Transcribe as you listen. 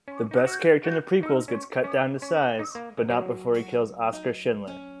The best character in the prequels gets cut down to size, but not before he kills Oscar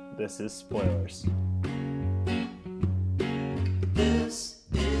Schindler. This is spoilers. This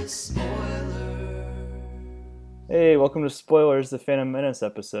is spoiler. Hey, welcome to Spoilers, the Phantom Menace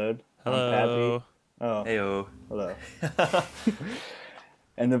episode. Hello. I'm Pappy. Heyo. Hello.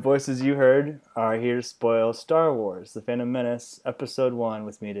 And the voices you heard are here to spoil Star Wars, The Phantom Menace, Episode 1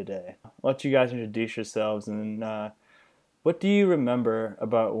 with me today. I'll let you guys introduce yourselves, and what do you remember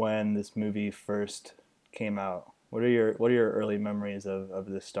about when this movie first came out? What are your early memories of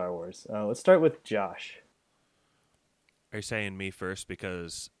this Star Wars? Let's start with Josh. Are you saying me first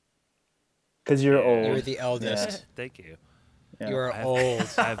because You're old. You're the eldest. thank you. Yeah. You are old.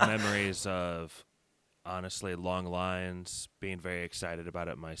 I have memories of honestly long lines, being very excited about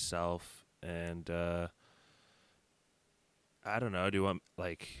it myself, and I don't know,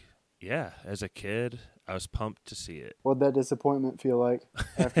 as a kid, I was pumped to see it. What'd that disappointment feel like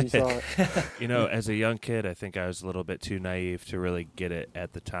after you saw it? As a young kid, I think I was a little bit too naive to really get it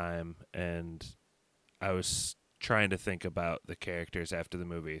at the time, and I was trying to think about the characters after the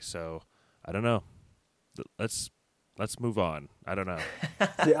movie, so I don't know. Let's move on. I don't know.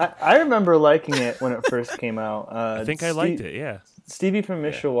 See, I remember liking it when it first came out. I think I liked it, yeah. Stevie from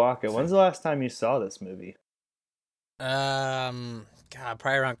Mishawaka, when's the last time you saw this movie? God,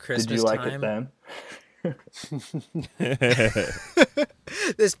 probably around Christmas Did you like time. it then?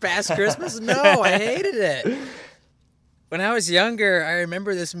 This past Christmas? No, I hated it. When I was younger, I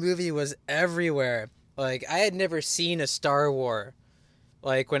remember this movie was everywhere. Like, I had never seen a Star War.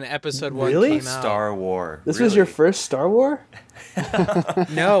 Like, when Episode 1 Really? came out. Star War. This was your first Star War?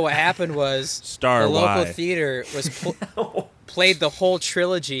 No, what happened was Star the local Y. theater was played the whole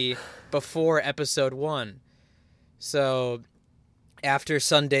trilogy before Episode 1. So, after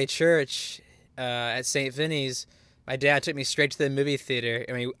Sunday church at St. Vinny's, my dad took me straight to the movie theater.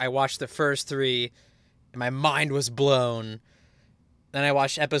 I watched the first three, and my mind was blown. Then I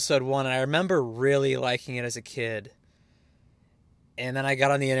watched Episode 1, and I remember really liking it as a kid. And then I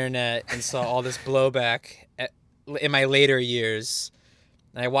got on the internet and saw all this blowback in my later years.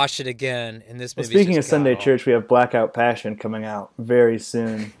 And I watched it again, and this Well, movie. speaking of Sunday Church, we have Blackout Passion coming out very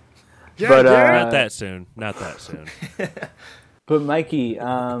soon. Not that soon. Not that soon. But Mikey,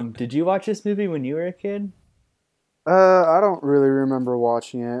 did you watch this movie when you were a kid? I don't really remember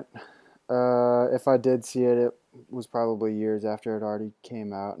watching it. If I did see it, it was probably years after it already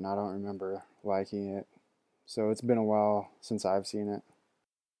came out, and I don't remember liking it. So it's been a while since I've seen it.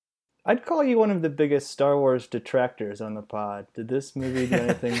 I'd call you one of the biggest Star Wars detractors on the pod. Did this movie do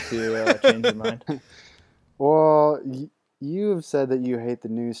anything to change your mind? Well, you have said that you hate the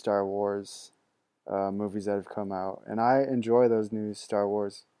new Star Wars movies that have come out, and I enjoy those new Star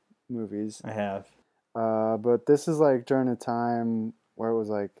Wars movies. I have. But this is like during a time where it was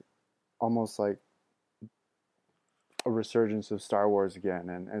like almost like a resurgence of Star Wars again,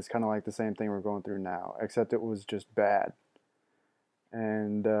 and it's kind of like the same thing we're going through now, except it was just bad.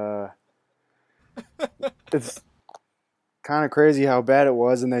 And it's kind of crazy how bad it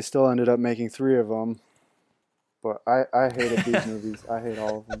was, and they still ended up making 3 of them. But I hated these movies. I hate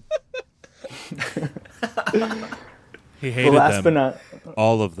all of them. He hated Last them. but not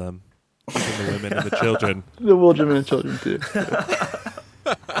All of them. Even the women and the children. the children and children too.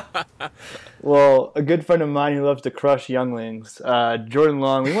 Well, a good friend of mine who loves to crush younglings, Jordan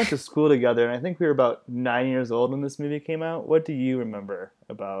Long, we went to school together, and I think we were about 9 years old when this movie came out. What do you remember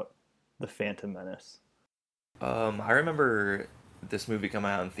about The Phantom Menace? I remember this movie coming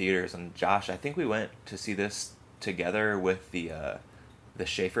out in theaters, and Josh, I think we went to see this together with the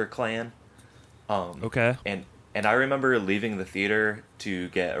Schaefer clan. Okay. And I remember leaving the theater to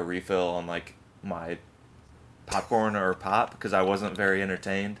get a refill on like my popcorn or pop because I wasn't very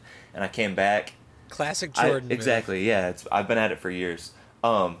entertained, and I came back. Classic Jordan. move. Exactly, yeah. I've been at it for years.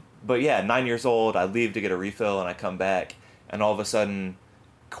 But yeah, 9 years old, I leave to get a refill, and I come back, and all of a sudden,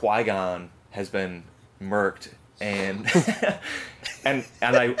 Qui-Gon has been murked, and and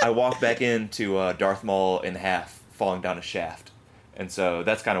I walk back into Darth Maul in half, falling down a shaft. And so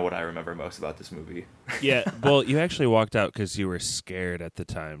that's kind of what I remember most about this movie. Yeah, well, you actually walked out because you were scared at the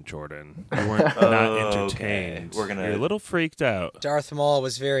time, Jordan. You weren't not entertained. Okay. You're a little freaked out. Darth Maul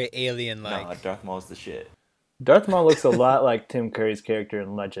was very alien-like. Nah, Darth Maul's the shit. Darth Maul looks a lot like Tim Curry's character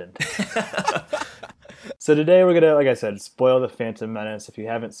in Legend. So today we're going to, like I said, spoil The Phantom Menace. If you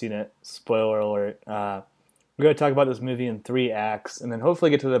haven't seen it, spoiler alert. We're going to talk about this movie in 3 acts, and then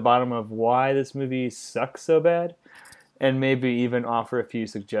hopefully get to the bottom of why this movie sucks so bad, and maybe even offer a few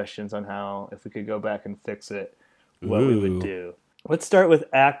suggestions on how, if we could go back and fix it, what we would do. Let's start with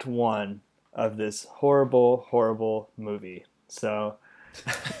Act 1 of this horrible, horrible movie. So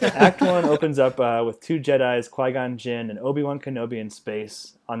Act 1 opens up with two Jedis, Qui-Gon Jinn and Obi-Wan Kenobi in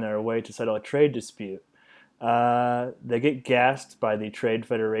space on their way to settle a trade dispute. They get gassed by the Trade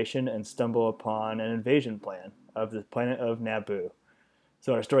Federation and stumble upon an invasion plan of the planet of Naboo.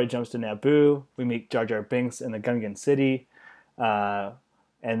 So our story jumps to Naboo. We meet Jar Jar Binks in the Gungan City. And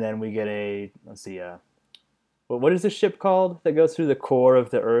then we get what is the ship called that goes through the core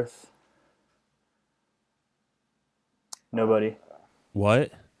of the Earth? Nobody.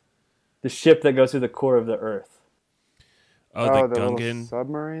 What? The ship that goes through the core of the Earth. Oh, the little Gungan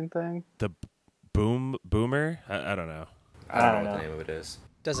submarine thing? the boomer? I don't know. I don't know what the name of it is.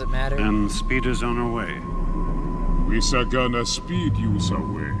 Doesn't matter. And speed is on our way. We are gonna speed you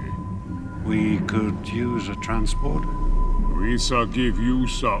away. We could use a transport. We shall give you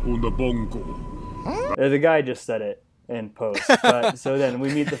on the bongo. The guy just said it in post. But, so then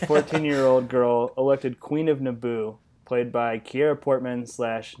we meet the 14-year-old girl elected Queen of Naboo, played by Kiera Portman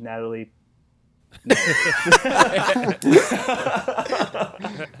 / Natalie. No.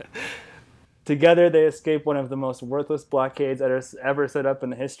 Together, they escape one of the most worthless blockades ever set up in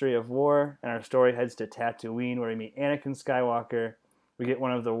the history of war, and our story heads to Tatooine, where we meet Anakin Skywalker. We get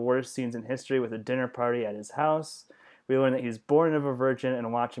one of the worst scenes in history with a dinner party at his house. We learn that he's born of a virgin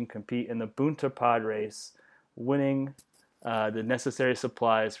and watch him compete in the Bunta pod race, winning the necessary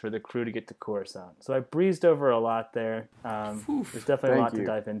supplies for the crew to get to Coruscant. So I breezed over a lot there. There's definitely a lot to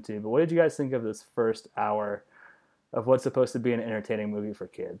dive into. But what did you guys think of this first hour of what's supposed to be an entertaining movie for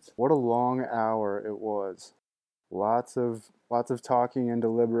kids? What a long hour it was. Lots of talking and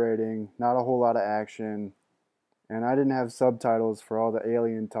deliberating, not a whole lot of action. And I didn't have subtitles for all the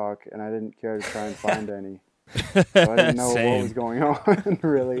alien talk, and I didn't care to try and find any. So I didn't know what was going on,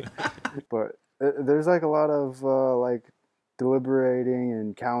 really. But there's like a lot of like deliberating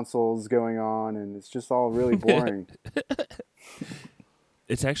and councils going on, and it's just all really boring.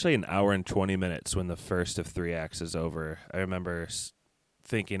 It's actually an hour and 20 minutes when the first of 3 acts is over. I remember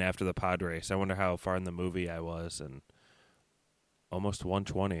thinking after the pod race, I wonder how far in the movie I was, and almost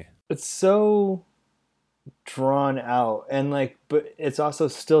 120. It's so drawn out, and but it's also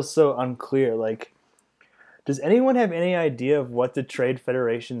still so unclear. Does anyone have any idea of what the Trade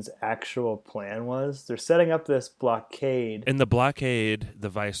Federation's actual plan was? They're setting up this blockade. And the blockade, the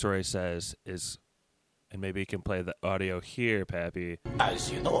Viceroy says, is, and maybe you can play the audio here, Pappy.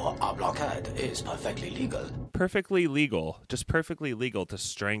 As you know, our blockade is perfectly legal. Perfectly legal. Just perfectly legal to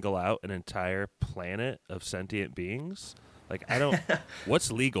strangle out an entire planet of sentient beings?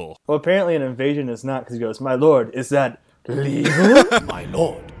 What's legal? Well, apparently an invasion is not, because he goes, "My lord, is that legal?" My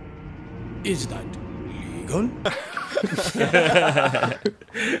lord, is that legal?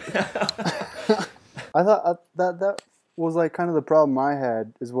 I thought that was like kind of the problem I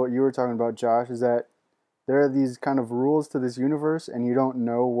had, is what you were talking about, Josh, is that there are these kind of rules to this universe and you don't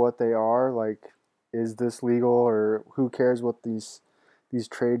know what they are. Like, is this legal, or who cares what these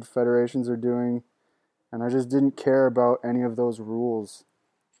trade federations are doing? And I just didn't care about any of those rules.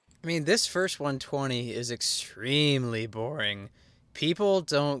 I mean, this first 120 is extremely boring. People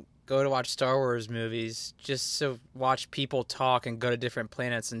don't go to watch Star Wars movies just to watch people talk and go to different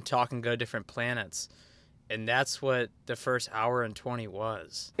planets and talk and go to different planets. And that's what the first hour and 20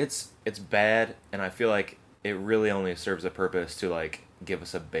 was. It's bad, and I feel like it really only serves a purpose to give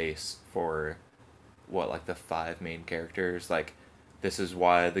us a base for the 5 main characters. This is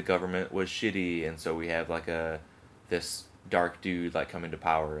why the government was shitty, and so we have this dark dude coming to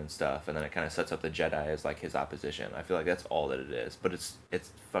power and stuff, and then it kind of sets up the Jedi as his opposition. I feel like that's all that it is, but it's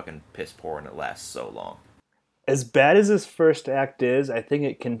fucking piss poor, and it lasts so long. As bad as this first act is, I think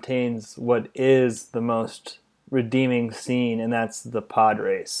it contains what is the most redeeming scene, and that's the pod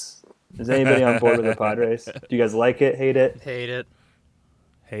race. Is anybody on board with the pod race? Do you guys like it? Hate it? Hate it.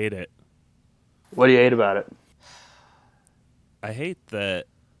 Hate it. What do you hate about it? I hate that,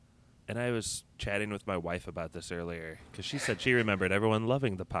 and I was chatting with my wife about this earlier, because she said she remembered everyone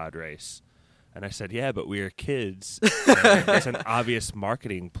loving the pod race. And I said, yeah, but we are kids. It's an obvious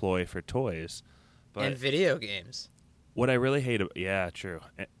marketing ploy for toys. But and video games. What I really hate, true.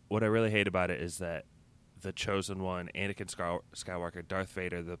 What I really hate about it is that the Chosen One, Anakin Skywalker, Darth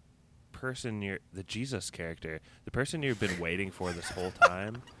Vader, the Jesus character, the person you've been waiting for this whole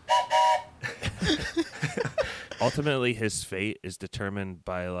time, ultimately his fate is determined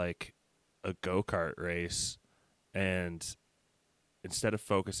by a go-kart race, and instead of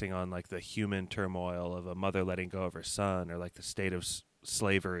focusing on the human turmoil of a mother letting go of her son, or the state of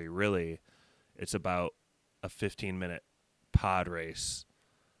slavery, really, it's about a 15-minute pod race,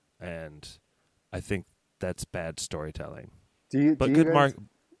 and I think that's bad storytelling. But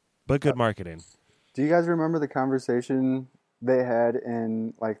good marketing. Do you guys remember the conversation they had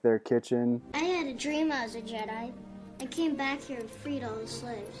in like their kitchen. I had a dream I was a Jedi. I came back here and freed all the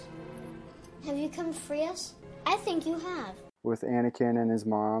slaves. Have you come to free us? I think you have. With Anakin and his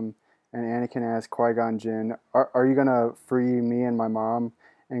mom, and Anakin asked Qui-Gon Jinn, are you gonna free me and my mom?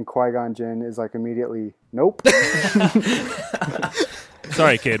 And Qui-Gon Jinn is like immediately, nope.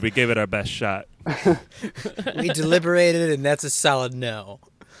 Sorry, kid, we gave it our best shot. We deliberated, and that's a solid no.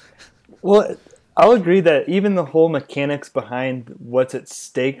 Well, I'll agree that even the whole mechanics behind what's at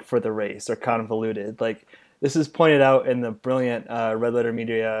stake for the race are convoluted. Like, this is pointed out in the brilliant Red Letter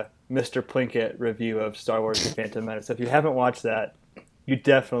Media Mr. Plinkett review of Star Wars: The Phantom Menace. So if you haven't watched that, you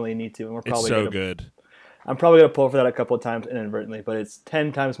definitely need to. And we're probably It's so good. I'm probably going to pull for that a couple of times inadvertently, but it's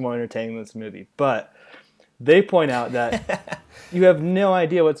 10 times more entertaining than this movie. But they point out that you have no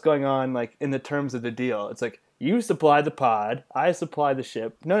idea what's going on, like, in the terms of the deal. It's like, you supply the pod, I supply the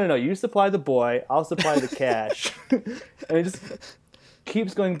ship. No, you supply the boy, I'll supply the cash. And it just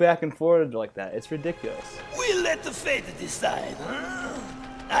keeps going back and forward like that. It's ridiculous. We'll let the fate decide, huh?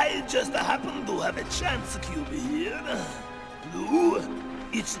 I just happen to have a chance cube here. Blue,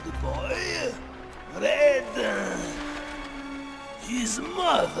 it's the boy. Red, his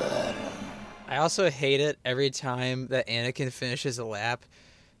mother. I also hate it every time that Anakin finishes a lap.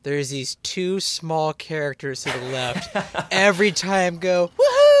 There's these two small characters to the left. Every time go,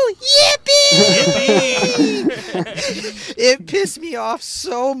 woohoo, yippee! Yippee! It pissed me off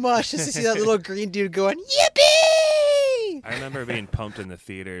so much just to see that little green dude going, yippee! I remember being pumped in the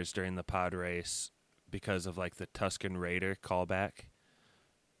theaters during the pod race because of like the Tusken Raider callback.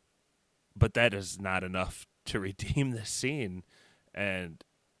 But that is not enough to redeem this scene. And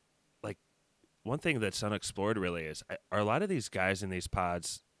like one thing that's unexplored really is, are a lot of these guys in these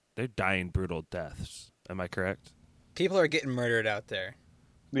pods, they're dying brutal deaths. Am I correct? People are getting murdered out there.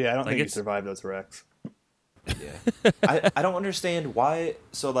 Yeah, I don't Like, think you it's- survive those wrecks. Yeah. I don't understand why.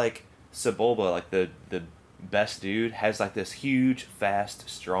 So, like, Sebulba, like, the best dude, has, like, this huge, fast,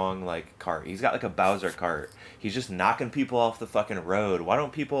 strong, like, cart. He's got, like, a Bowser cart. He's just knocking people off the fucking road. Why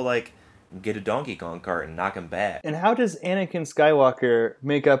don't people, like, get a Donkey Kong cart and knock him back? And how does Anakin Skywalker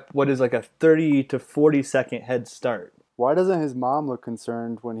make up what is like a 30 to 40 second head start? Why doesn't his mom look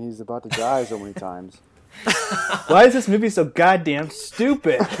concerned when he's about to die so many times? Why is this movie so goddamn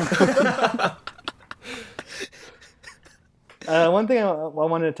stupid? One thing I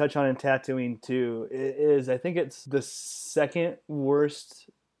wanted to touch on in Tatooine too is I think it's the second worst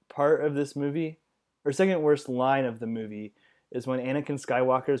part of this movie, or second worst line of the movie, is when Anakin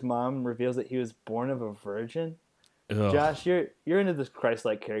Skywalker's mom reveals that he was born of a virgin. Ugh. Josh, you're into this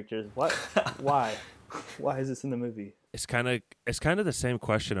Christ-like characters. What? Why? Why is this in the movie? It's kind of the same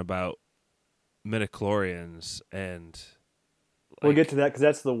question about midichlorians and We'll get to that because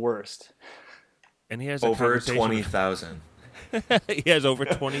that's the worst. And he has a Over conversation 20,000. He has over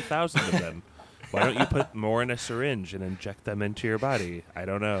 20,000 of them. Why don't you put more in a syringe and inject them into your body? I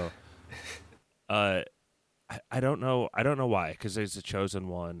don't know. I don't know. I don't know why. Because there's a chosen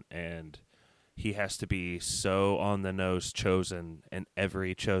one, and he has to be so on the nose chosen in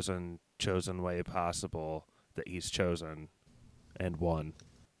every chosen way possible that he's chosen and won.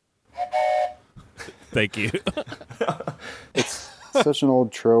 Thank you. It's such an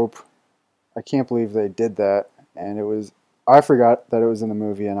old trope. I can't believe they did that. And I forgot that it was in the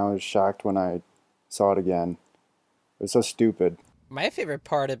movie, and I was shocked when I saw it again. It was so stupid. My favorite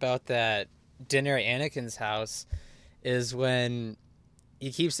part about that dinner at Anakin's house is when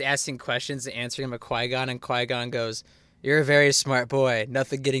he keeps asking questions and answering him at Qui-Gon, and Qui-Gon goes, "You're a very smart boy.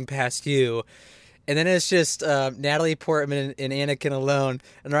 Nothing getting past you." And then it's just Natalie Portman and Anakin alone.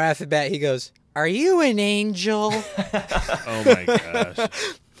 And right off the bat, he goes, "Are you an angel?" Oh my gosh.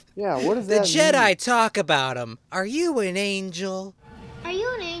 Yeah, what does The that Jedi mean? talk about him. Are you an angel? Are you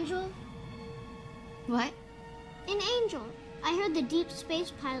an angel? What? An angel. I heard the deep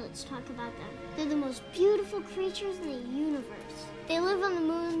space pilots talk about them. They're the most beautiful creatures in the universe. They live on the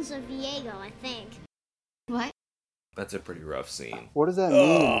moons of Viego, I think. What? That's a pretty rough scene. What does that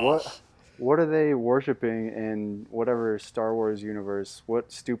mean? What are they worshiping in whatever Star Wars universe?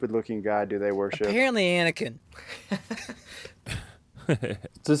 What stupid-looking god do they worship? Apparently Anakin.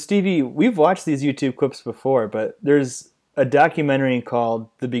 So Stevie, we've watched these YouTube clips before, but there's a documentary called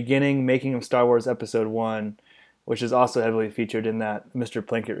The Beginning Making of Star Wars Episode 1, which is also heavily featured in that Mr.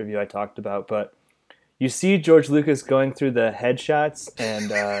 Plinkett review I talked about. But you see George Lucas going through the headshots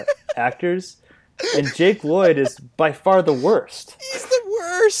and actors, and Jake Lloyd is by far the worst. He's the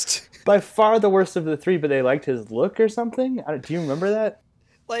worst. By far the worst of the three, but they liked his look or something? Do you remember that?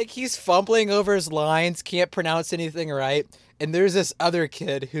 Like, he's fumbling over his lines, can't pronounce anything right, and there's this other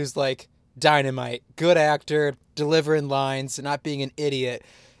kid who's, like, dynamite, good actor, delivering lines, not being an idiot.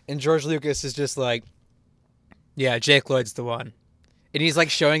 And George Lucas is just like, yeah, Jake Lloyd's the one. And he's like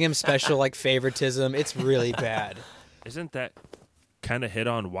showing him special like favoritism. It's really bad. Isn't that kind of hit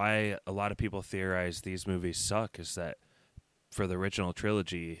on why a lot of people theorize these movies suck? Is that for the original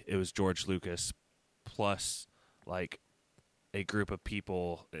trilogy, it was George Lucas plus like a group of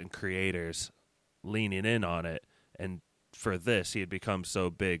people and creators leaning in on it, and for this, he had become so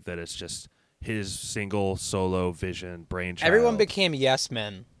big that it's just his single solo vision brainchild. Everyone became yes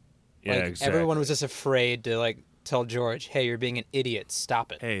men. Yeah, like, exactly. Everyone was just afraid to like tell George, "Hey, you're being an idiot.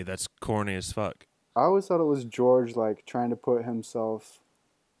 Stop it." Hey, that's corny as fuck. I always thought it was George like trying to put himself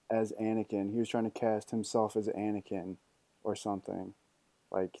as Anakin. He was trying to cast himself as Anakin or something.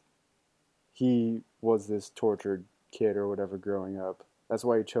 Like he was this tortured kid or whatever growing up. That's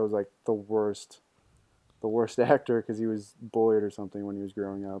why he chose like the worst actor, because he was bullied or something when he was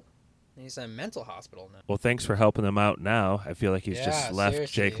growing up. He's in a mental hospital now. Well, thanks for helping him out now. I feel like he's just left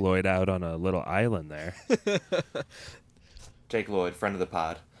seriously. Jake Lloyd out on a little island there. Jake Lloyd, friend of the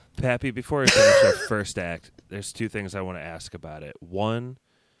pod. Pappy, before we finish our first act, there's two things I want to ask about it. One,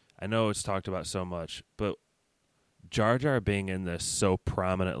 I know it's talked about so much, but Jar Jar being in this so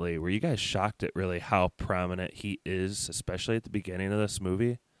prominently, were you guys shocked at really how prominent he is, especially at the beginning of this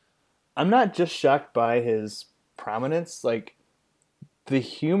movie? I'm not just shocked by his prominence, like the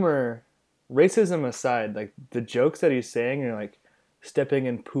humor, racism aside, like the jokes that he's saying are like stepping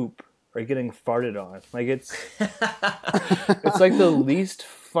in poop or getting farted on. Like it's like the least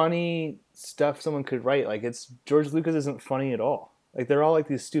funny stuff someone could write. Like it's George Lucas isn't funny at all. Like they're all like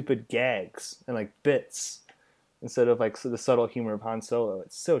these stupid gags and like bits instead of like the subtle humor of Han Solo.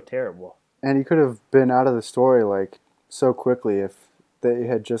 It's so terrible. And he could have been out of the story like so quickly if they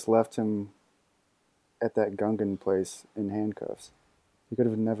had just left him at that Gungan place in handcuffs. He could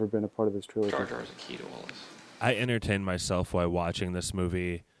have never been a part of this trilogy. Jar Jar is a key to all this. I entertained myself while watching this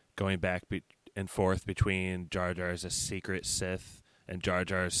movie, going back and forth between Jar Jar as a secret Sith and Jar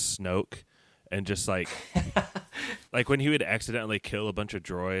Jar's Snoke, and just like, like when he would accidentally kill a bunch of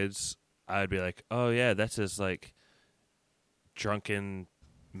droids, I'd be like, oh yeah, that's his like drunken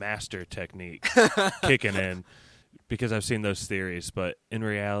master technique kicking in, because I've seen those theories, but in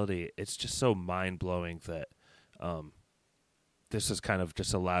reality, it's just so mind blowing that this is kind of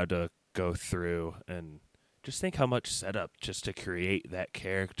just allowed to go through, and just think how much setup just to create that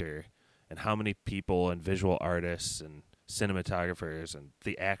character, and how many people and visual artists and cinematographers and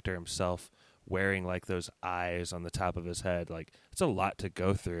the actor himself wearing like those eyes on the top of his head. Like it's a lot to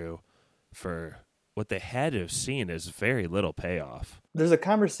go through for what they had to have seen is very little payoff. There's a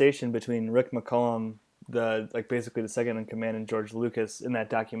conversation between Rick McCallum, basically the second in command, and George Lucas in that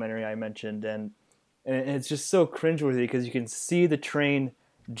documentary I mentioned, and it's just so cringeworthy because you can see the train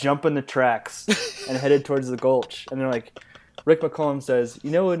jumping the tracks and headed towards the gulch, and they're like, Rick McCallum says,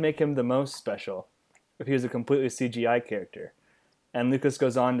 you know what would make him the most special? If he was a completely CGI character. And Lucas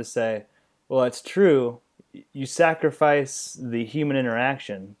goes on to say, well, it's true, you sacrifice the human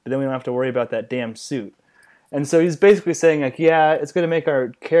interaction, but then we don't have to worry about that damn suit. And so he's basically saying, like, yeah, it's going to make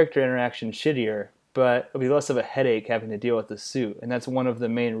our character interaction shittier, but it'll be less of a headache having to deal with the suit. And that's one of the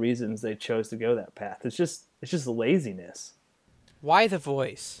main reasons they chose to go that path. It's just laziness. Why the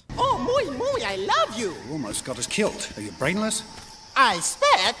voice? Oh, muy, I love you. You almost got us killed. Are you brainless? I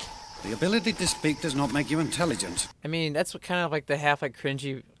speak. The ability to speak does not make you intelligent. I mean, that's what kind of like the half like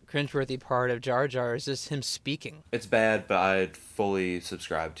cringeworthy part of Jar Jar is just him speaking. It's bad, but I'd fully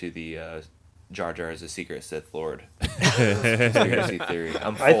subscribe to the Jar Jar as a secret Sith Lord conspiracy theory.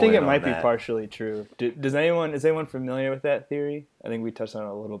 I think it might be partially true. Is anyone familiar with that theory? I think we touched on it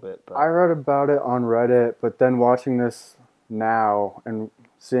a little bit. But I read about it on Reddit, but then watching this now and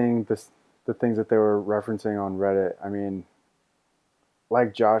seeing the things that they were referencing on Reddit, I mean,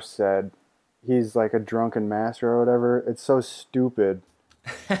 like Josh said, he's like a drunken master or whatever. It's so stupid.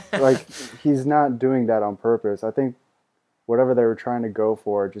 Like, he's not doing that on purpose. I think whatever they were trying to go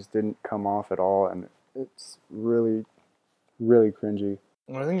for just didn't come off at all, and it's really, really cringy.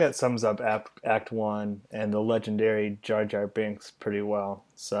 Well, I think that sums up Act 1 and the legendary Jar Jar Binks pretty well.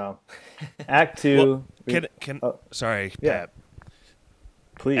 So, Act 2... Sorry, yeah. Pat.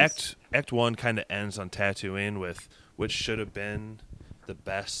 Please. Act 1 kind of ends on Tatooine with which should have been the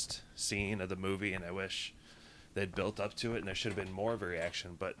best scene of the movie, and I wish they'd built up to it and there should have been more of a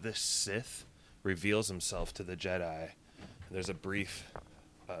reaction. But this Sith reveals himself to the Jedi. There's a brief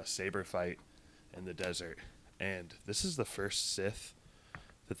saber fight in the desert, and this is the first Sith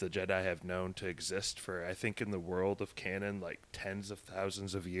that the Jedi have known to exist for, I think, in the world of canon, like tens of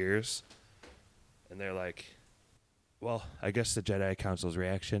thousands of years. And they're like, Well, I guess the Jedi Council's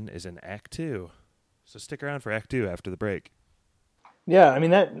reaction is in Act 2. So stick around for Act 2 after the break. Yeah, I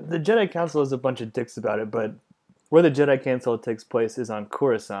mean, that the Jedi Council is a bunch of dicks about it, but where the Jedi Council takes place is on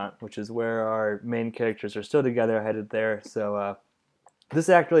Coruscant, which is where our main characters are still together, headed there. So this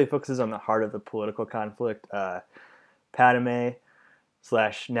act really focuses on the heart of the political conflict. Padme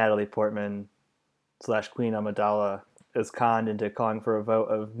 / Natalie Portman / Queen Amidala is conned into calling for a vote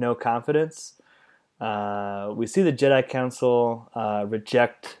of no confidence. We see the Jedi Council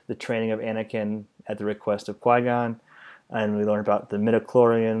reject the training of Anakin at the request of Qui-Gon, and we learn about the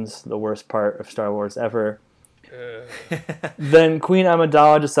midichlorians, the worst part of Star Wars ever. Then Queen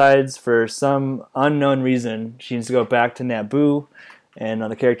Amidala decides, for some unknown reason, she needs to go back to Naboo, and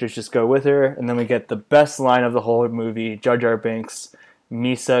the characters just go with her, and then we get the best line of the whole movie, Jar Jar Binks,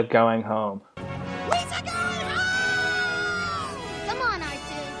 "Misa going home." Misa going home! Come on,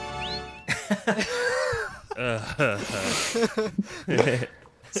 R2.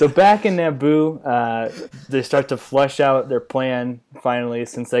 So back in Naboo, they start to flesh out their plan, finally,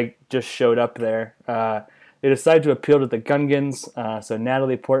 since they just showed up there. They decide to appeal to the Gungans. So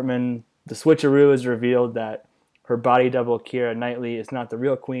Natalie Portman, the switcheroo is revealed that her body double, Keira Knightley, is not the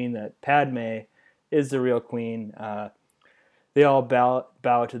real queen, that Padme is the real queen. They all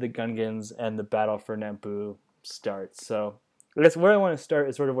bow to the Gungans, and the battle for Naboo starts. So I guess where I want to start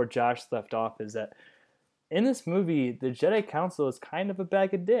is sort of where Josh left off, is that in this movie, the Jedi Council is kind of a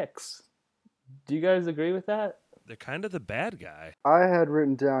bag of dicks. Do you guys agree with that? They're kind of the bad guy. I had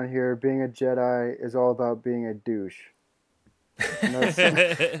written down here, being a Jedi is all about being a douche.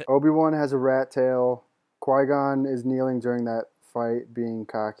 Obi-Wan has a rat tail. Qui-Gon is kneeling during that fight, being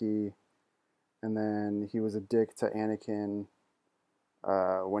cocky. And then he was a dick to Anakin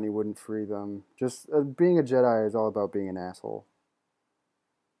when he wouldn't free them. Just being a Jedi is all about being an asshole.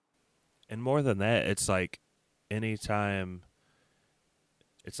 And more than that, it's like anytime,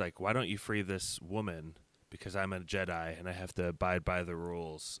 it's like, why don't you free this woman? Because I'm a Jedi and I have to abide by the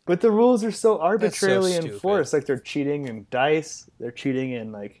rules. But the rules are so arbitrarily stupid. enforced. Like, they're cheating in dice. They're cheating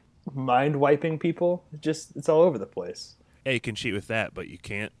in, like, mind-wiping people. It's all over the place. Yeah, you can cheat with that, but you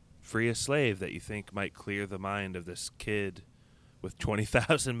can't free a slave that you think might clear the mind of this kid with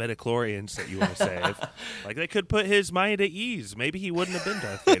 20,000 midichlorians that you want to save. Like, they could put his mind at ease. Maybe he wouldn't have been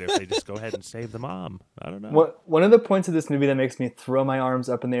Darth Vader if they just go ahead and save the mom. I don't know. One of the points of this movie that makes me throw my arms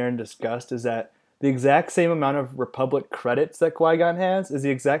up in the air in disgust is that the exact same amount of Republic credits that Qui-Gon has is the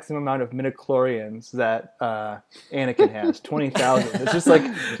exact same amount of midichlorians that Anakin has, 20,000. It's just like,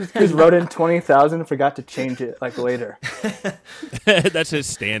 he just wrote in 20,000 and forgot to change it, like, later. That's his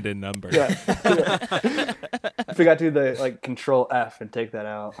stand-in number. Yeah. Forgot to do the, like, Control F and take that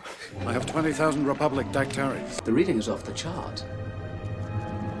out. I have 20,000 Republic Dactaris. The reading is off the chart.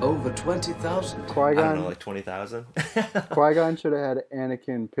 Over 20,000. Qui-Gon, I don't know, like 20,000? Qui-Gon should have had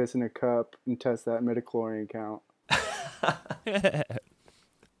Anakin piss in a cup and test that midichlorian count.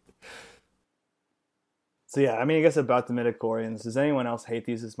 So yeah, I mean, I guess about the midichlorians, does anyone else hate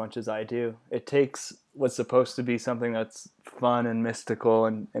these as much as I do? It takes what's supposed to be something that's fun and mystical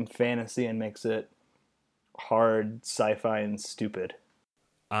and fantasy and makes it hard, sci-fi, and stupid.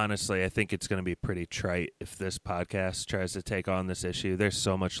 Honestly, I think it's going to be pretty trite if this podcast tries to take on this issue. There's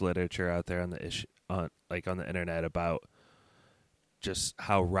so much literature out there on the issue, on the internet, about just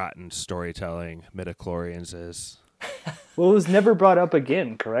how rotten storytelling midichlorians is. Well, it was never brought up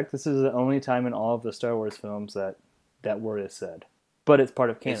again, correct? This is the only time in all of the Star Wars films that word is said. But it's part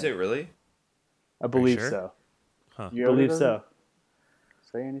of canon. Is it really? I believe sure? so. Huh. I believe so.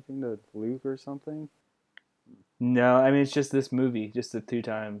 Say anything to Luke or something? No, I mean, it's just this movie, just the 2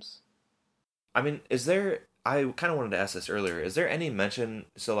 times. I mean, I kind of wanted to ask this earlier, is there any mention,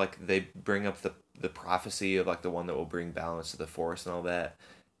 so like they bring up the prophecy of like the one that will bring balance to the Force and all that,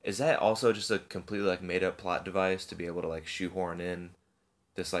 is that also just a completely like made up plot device to be able to like shoehorn in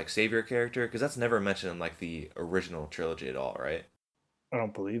this like savior character? Because that's never mentioned in like the original trilogy at all, right? I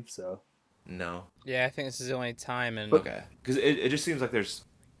don't believe so. No. Yeah, I think this is the only time. And Okay, because it just seems like there's...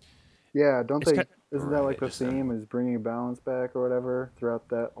 Yeah, don't It's they... kind- Isn't that like the just, theme, is bringing balance back or whatever throughout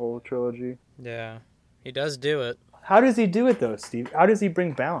that whole trilogy? yeah, he does do it. How does he do it, though, Steve? How does he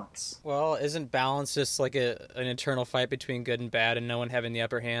bring balance? Well, isn't balance just like an eternal fight between good and bad and no one having the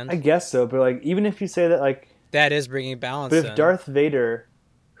upper hand? I guess so, but like, even if you say that, like... That is bringing balance. But if then. Darth Vader,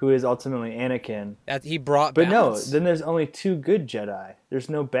 who is ultimately Anakin... He brought But balance. no, then there's only 2 good Jedi. There's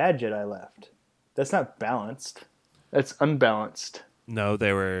no bad Jedi left. That's not balanced. That's unbalanced. No,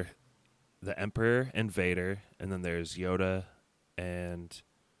 they were the Emperor and Vader, and then there's Yoda and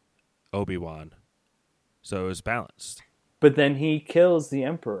Obi-Wan. So it was balanced. But then he kills the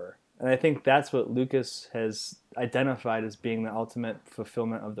Emperor And I think that's what Lucas has identified as being the ultimate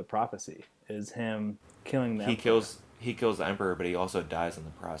fulfillment of the prophecy, is him killing the Emperor. He kills the Emperor, but he also dies in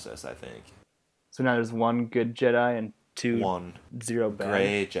the process, I think. So now there's one good Jedi and zero bad.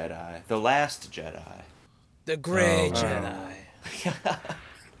 Gray Jedi. The last Jedi. The Gray Jedi.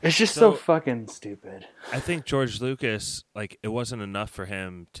 It's just so fucking stupid. I think George Lucas, like, it wasn't enough for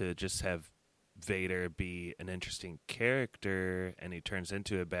him to just have Vader be an interesting character and he turns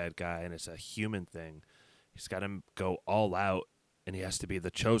into a bad guy and it's a human thing. He's got to go all out and he has to be the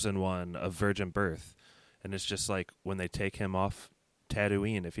chosen one of virgin birth. And it's just like when they take him off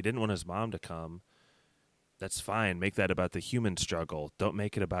Tatooine, if he didn't want his mom to come, that's fine. Make that about the human struggle. Don't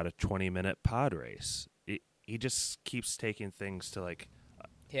make it about a 20-minute pod race. He just keeps taking things to, like,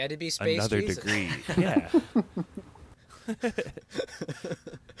 he had to be space another Jesus. degree. Yeah.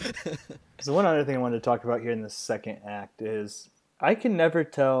 So one other thing I wanted to talk about here in the second act is I can never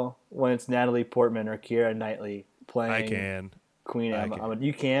tell when it's Natalie Portman or Keira Knightley playing I can. Queen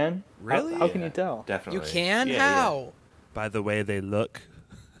You can? Really? How can you tell? Definitely. You can? Yeah, How? yeah. By the way they look.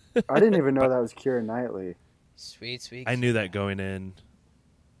 I didn't even know that was Keira Knightley. Sweet. I knew that going in,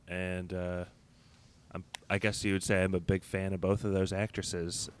 and I guess you would say I'm a big fan of both of those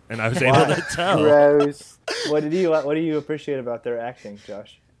actresses, and I was able to tell. Gross. What do you appreciate about their acting,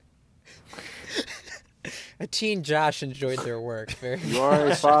 Josh? A teen Josh enjoyed their work. You are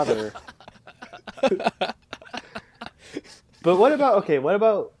a father. But what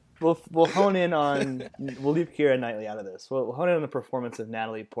about we'll hone in on, we'll leave Keira Knightley out of this. We'll hone in on the performance of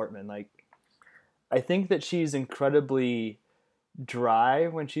Natalie Portman. Like, I think that she's incredibly dry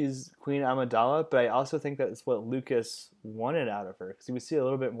when she's Queen Amidala, but I also think that's what Lucas wanted out of her, because we see a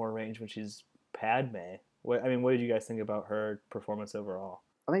little bit more range when she's Padme. What did you guys think about her performance overall?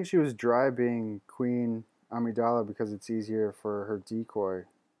 I think she was dry being Queen Amidala because it's easier for her decoy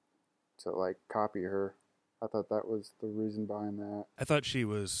to, like, copy her. I thought that was the reason behind that. I thought she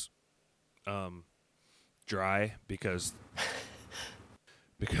was dry because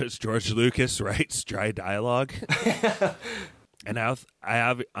George Lucas writes dry dialogue. And I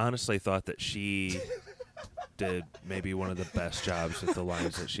honestly thought that she did maybe one of the best jobs with the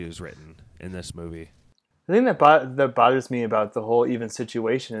lines that she was written in this movie. The thing that bothers me about the whole even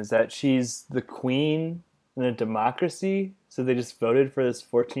situation is that she's the queen in a democracy, so they just voted for this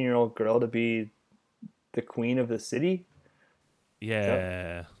 14-year-old girl to be the queen of the city?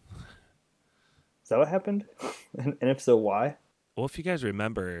 Yeah. Is that what happened? And if so, why? Well, if you guys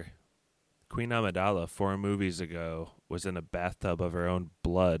remember, Queen Amidala 4 movies ago was in a bathtub of her own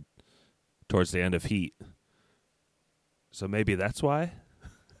blood towards the end of Heat. So maybe that's why?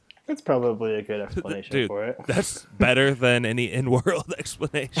 That's probably a good explanation Dude, for it. That's better than any in-world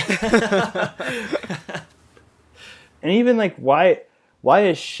explanation. And even, like, why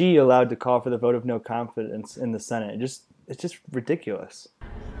is she allowed to call for the vote of no confidence in the Senate? It's just ridiculous.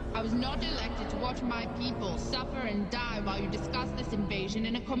 I was not elected to watch my people suffer and die while you discuss this invasion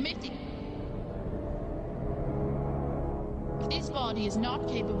in a committee. If this body is not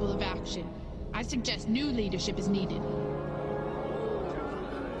capable of action, I suggest new leadership is needed.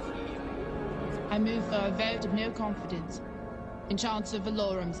 I move for a vote of no confidence in Chancellor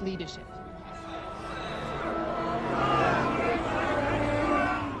Valorum's leadership.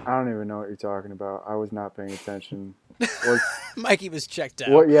 I don't even know what you're talking about. I was not paying attention. Mikey was checked out.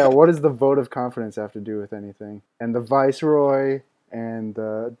 What does the vote of confidence have to do with anything? And the Viceroy and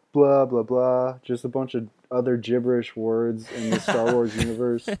the blah, blah, blah. Just a bunch of other gibberish words in the Star Wars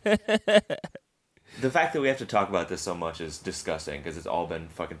universe. The fact that we have to talk about this so much is disgusting because it's all been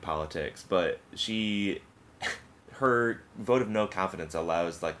fucking politics. But her vote of no confidence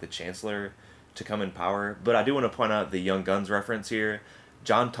allows, like, the Chancellor to come in power. But I do want to point out the Young Guns reference here.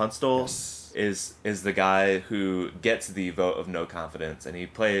 John Tunstall is the guy who gets the vote of no confidence, and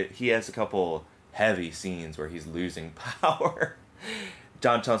he has a couple heavy scenes where he's losing power.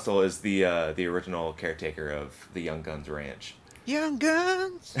 John Tunstall is the original caretaker of the Young Guns Ranch. Young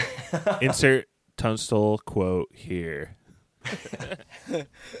Guns. Insert Tunstall quote here.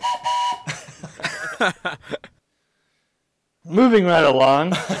 Moving right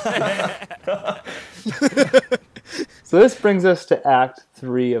along. So this brings us to Act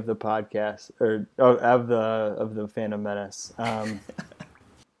 3 of the podcast, or of the Phantom Menace.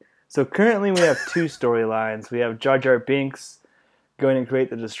 So currently we have 2 storylines. We have Jar Jar Binks going to create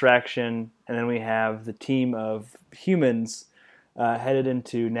the distraction, and then we have the team of humans headed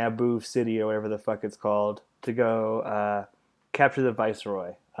into Naboo City, or whatever the fuck it's called, to go capture the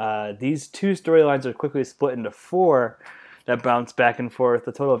Viceroy. These 2 storylines are quickly split into 4 that bounce back and forth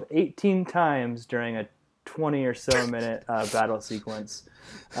a total of 18 times during a 20 or so minute battle sequence,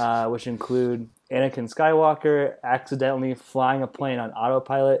 which include Anakin Skywalker accidentally flying a plane on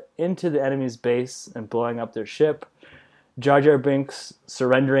autopilot into the enemy's base and blowing up their ship, Jar Jar Binks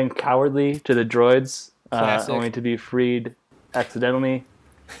surrendering cowardly to the droids, only to be freed accidentally,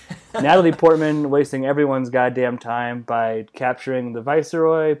 Natalie Portman wasting everyone's goddamn time by capturing the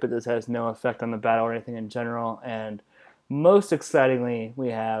Viceroy, but this has no effect on the battle or anything in general, and most excitingly, we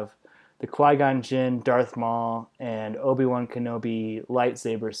have the Qui-Gon Jinn, Darth Maul, and Obi-Wan Kenobi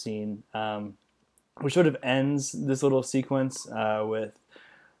lightsaber scene, which sort of ends this little sequence with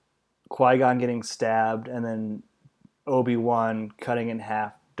Qui-Gon getting stabbed and then Obi-Wan cutting in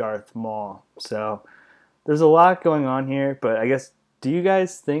half Darth Maul. So there's a lot going on here, but I guess, do you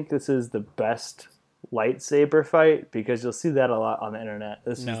guys think this is the best lightsaber fight? Because you'll see that a lot on the internet.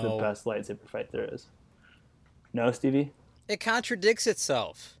 This is the best lightsaber fight there is. No, Stevie? It contradicts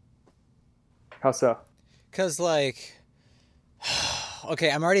itself. How so? Because, like...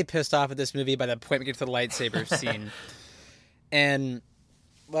 Okay, I'm already pissed off at this movie by the point we get to the lightsaber scene. And,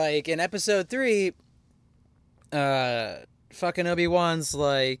 like, in episode 3, fucking Obi-Wan's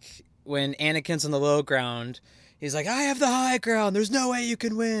like, when Anakin's on the low ground, he's like, I have the high ground, there's no way you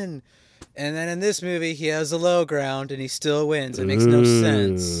can win. And then in this movie, he has the low ground, and he still wins. It makes no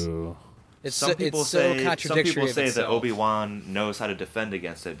sense. Some people say that Obi-Wan knows how to defend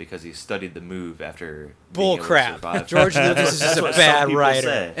against it because he studied the move after bull crap. George Lucas is just a bad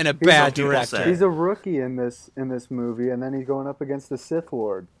writer and a bad director. He's a rookie in this movie, and then he's going up against the Sith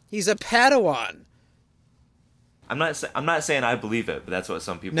Lord. He's a Padawan. I'm not saying I believe it, but that's what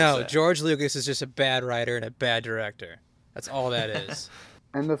some people say. No, George Lucas is just a bad writer and a bad director. That's all that is.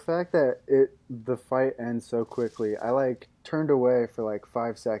 And the fact that the fight ends so quickly, I turned away for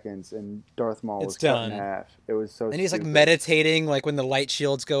 5 seconds, and Darth Maul was cut in half. It was so. And he's meditating, when the light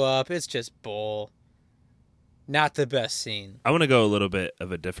shields go up. It's just bull. Not the best scene. I want to go a little bit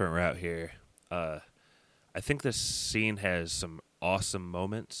of a different route here. I think this scene has some awesome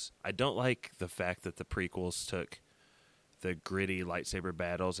moments. I don't like the fact that the prequels took the gritty lightsaber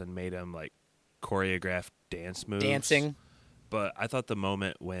battles and made them choreographed dance moves. Dancing. But I thought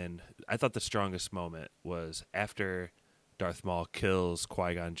the strongest moment was after Darth Maul kills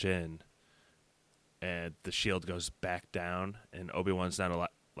Qui-Gon Jinn and the shield goes back down and Obi-Wan's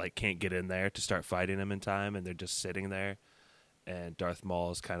not can't get in there to start fighting him in time, and they're just sitting there and Darth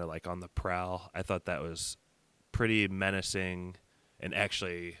Maul is kind of on the prowl. I thought that was pretty menacing and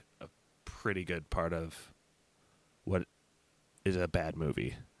actually a pretty good part of what is a bad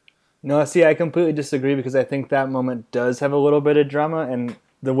movie. No, see, I completely disagree because I think that moment does have a little bit of drama, and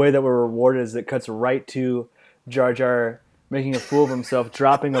the way that we're rewarded is it cuts right to Jar Jar making a fool of himself,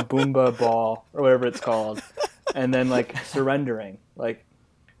 dropping a Boomba ball, or whatever it's called, and then, surrendering.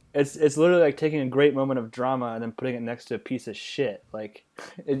 It's literally taking a great moment of drama and then putting it next to a piece of shit. I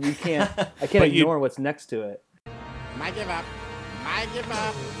can't ignore what's next to it. I give up. I give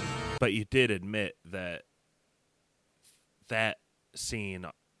up. But you did admit that scene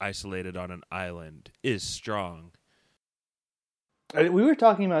isolated on an island is strong. We were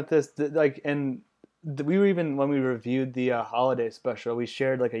talking about this, we were even, when we reviewed the holiday special, we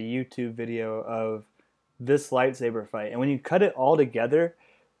shared a YouTube video of this lightsaber fight, and when you cut it all together,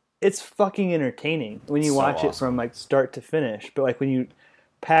 it's fucking entertaining when you watch it from start to finish. But when you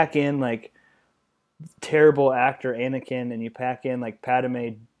pack in terrible actor Anakin, and you pack in Padme,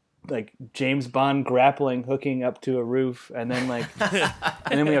 James Bond grappling, hooking up to a roof, and then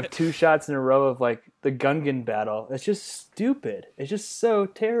and then we have 2 shots in a row of the Gungan battle. It's just stupid. It's just so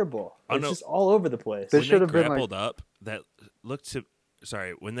terrible. It's just all over the place. When they grappled up, that looked to.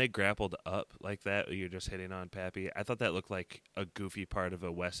 Sorry, when they grappled up like that, you're just hitting on Pappy. I thought that looked like a goofy part of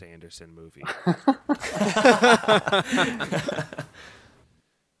a Wes Anderson movie.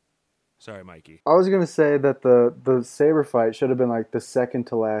 Sorry, Mikey. I was going to say that the saber fight should have been the second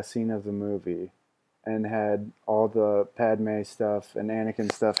to last scene of the movie and had all the Padme stuff and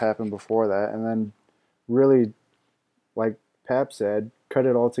Anakin stuff happen before that, and then really, like Pap said, cut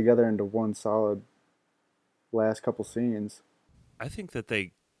it all together into one solid last couple scenes. I think that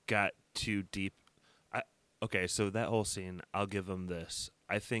they got too deep. Okay, so that whole scene, I'll give them this.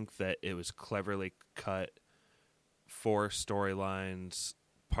 I think that it was cleverly cut for storylines,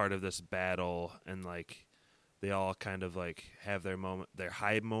 part of this battle, and they all kind of have their moment, their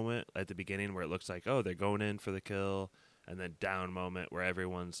high moment at the beginning where it looks like, oh, they're going in for the kill, and then down moment where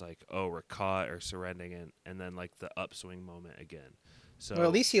everyone's like, oh, we're caught or surrendering, and then the upswing moment again. So, well,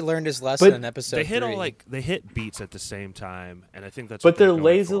 at least he learned his lesson in episode 3. They hit they hit beats at the same time, and I think that's. But they're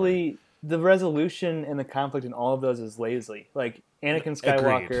lazily. The resolution and the conflict in all of those is lazy. Anakin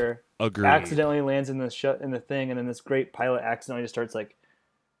Skywalker Agreed. accidentally lands in the thing, and then this great pilot accidentally just starts like,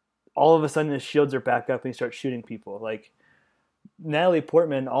 all of a sudden his shields are back up and he starts shooting people. Like Natalie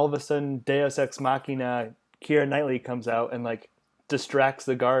Portman, all of a sudden Deus Ex Machina, Keira Knightley comes out and like distracts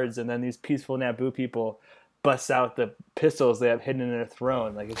the guards, and then these peaceful Naboo people bust out the pistols they have hidden in their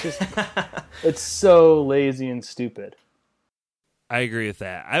throne. Like it's just, it's so lazy and stupid. I agree with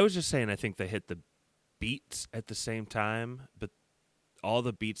that. I was just saying I think they hit the beats at the same time, but all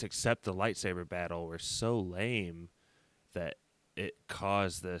the beats except the lightsaber battle were so lame that it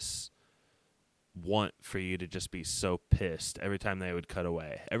caused this want for you to just be so pissed every time they would cut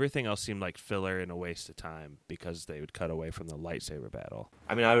away. Everything else seemed like filler and a waste of time because they would cut away from the lightsaber battle.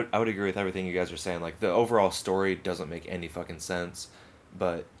 I mean, I would agree with everything you guys are saying. Like, the overall story doesn't make any fucking sense,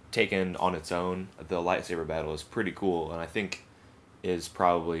 but taken on its own, the lightsaber battle is pretty cool, and I think is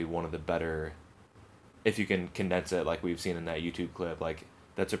probably one of the better, if you can condense it like we've seen in that YouTube clip, like,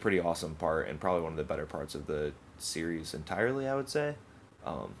 that's a pretty awesome part, and probably one of the better parts of the series entirely, I would say.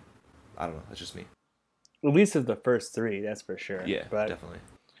 I don't know, that's just me. At least of the first three, that's for sure. Yeah, but definitely.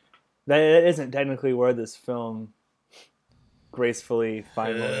 That isn't technically where this film gracefully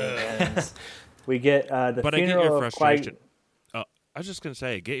finally ends. We get the but funeral I get your of frustration. I was just gonna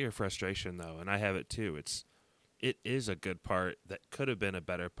say, get your frustration though, and I have it too. It is a good part that could have been a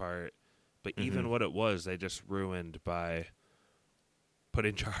better part, but even what it was, they just ruined by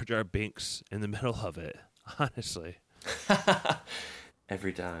putting Jar Jar Binks in the middle of it. Honestly,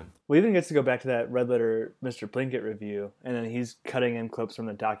 every time. We even gets to go back to that Red Letter Mr. Plinkett review, and then he's cutting in clips from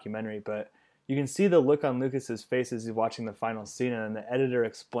the documentary, but you can see the look on Lucas's face as he's watching the final scene, and the editor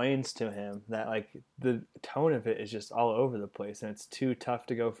explains to him that like the tone of it is just all over the place, and it's too tough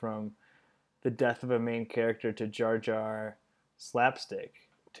to go from the death of a main character to Jar Jar slapstick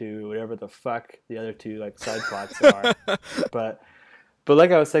to whatever the fuck the other two like side plots are. But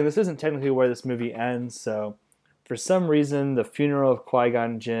like I was saying, this isn't technically where this movie ends, so for some reason the funeral of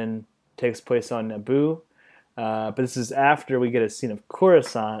Qui-Gon Jinn takes place on Naboo. But this is after we get a scene of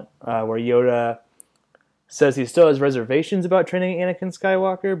Coruscant where Yoda says he still has reservations about training Anakin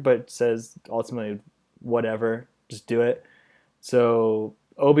Skywalker, but says ultimately, whatever, just do it. So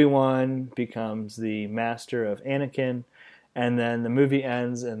Obi-Wan becomes the master of Anakin, and then the movie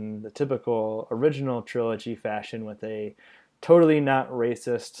ends in the typical original trilogy fashion with a totally not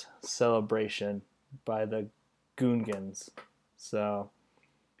racist celebration by the Gungans. So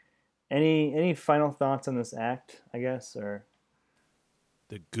any final thoughts on this act, I guess, or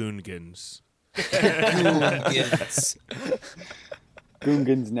the Gungans. Gungans.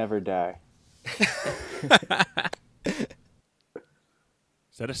 Gungans never die.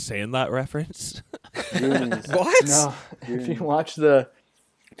 Is that a Sandlot reference? What? No. If you watch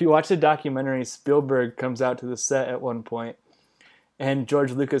the documentary, Spielberg comes out to the set at one point, and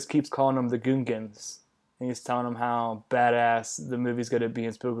George Lucas keeps calling them the Gungans. And he's telling them how badass the movie's going to be,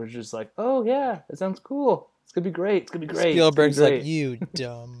 and Spielberg's just like, "Oh yeah, that sounds cool. It's gonna be great. It's gonna be great." Spielberg's great. like, "You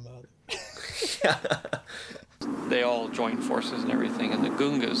dumb mother." They all joined forces and everything, and the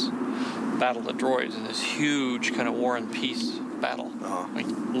Gungas battle the droids in this huge kind of War and Peace battle. Like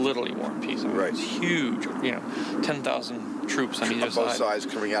literally War and Peace. I mean, Right. It's huge. 10,000 troops on either Both side. sides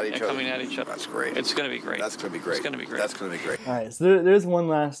coming at each other. Coming at each other. That's great. It's going to be great. That's going to be great. It's going to be great. That's going to be great. All right, so there's one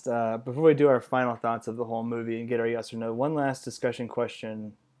last before we do our final thoughts of the whole movie and get our yes or no. One last discussion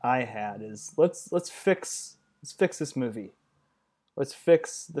question I had is let's fix this movie. Let's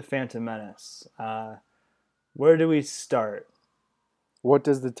fix the Phantom Menace. Where do we start? What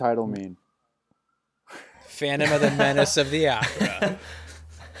does the title mean? Phantom of the Menace of the Opera.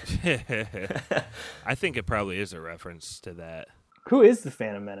 I think it probably is a reference to that. Who is the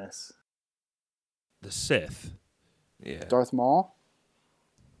Phantom Menace? The Sith. Yeah. Darth Maul?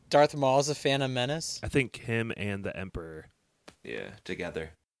 Darth Maul's a Phantom Menace? I think him and the Emperor. Yeah,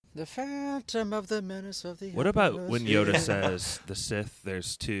 together. The Phantom of the Menace of the What about Opera. when Yoda says the Sith,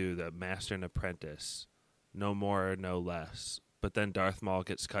 there's two, the Master and Apprentice, no more, no less. But then Darth Maul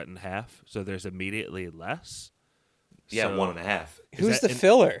gets cut in half, so there's immediately less? Yeah, So 1.5. Who's the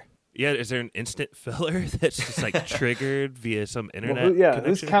filler? Yeah, is there an instant filler that's just like triggered via some internet who's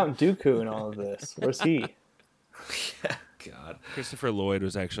connection? Count Dooku in all of this? Where's he? God. Christopher Lloyd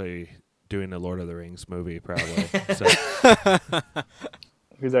was actually doing a Lord of the Rings movie, probably. So.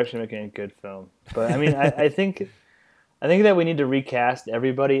 Who's actually making a good film. But I mean, I think that we need to recast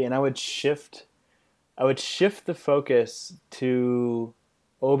everybody, and I would shift the focus to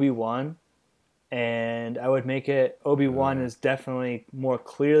Obi-Wan, and I would make it Obi-Wan is definitely more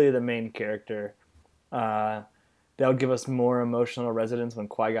clearly the main character. That would give us more emotional resonance when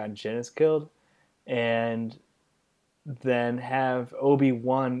Qui-Gon Jinn is killed, and then have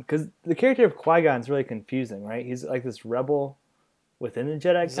Obi-Wan, because the character of Qui-Gon is really confusing, right? He's like this rebel within the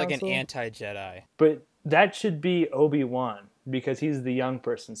Jedi He's Council. like an anti-Jedi. But that should be Obi-Wan because he's the young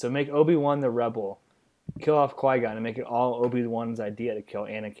person. So make Obi-Wan the rebel, kill off Qui-Gon, and make it all Obi-Wan's idea to kill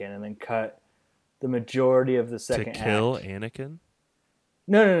Anakin, and then cut the majority of the second act. To kill Anakin?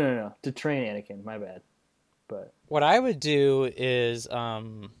 No. To train Anakin. My bad. But what I would do is, at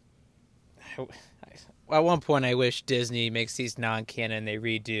one point, I wish Disney makes these non-canon. They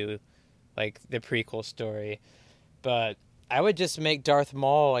redo, like, the prequel story, but I would just make Darth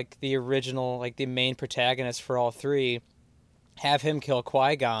Maul like the original, like the main protagonist for all three. Have him kill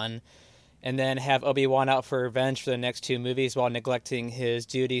Qui-Gon, and then have Obi-Wan out for revenge for the next two movies while neglecting his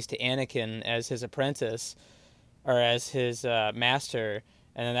duties to Anakin as his apprentice, or as his master,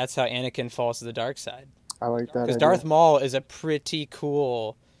 and then that's how Anakin falls to the dark side. I like that. Because Darth Maul is a pretty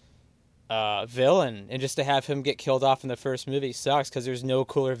cool villain, and just to have him get killed off in the first movie sucks because there's no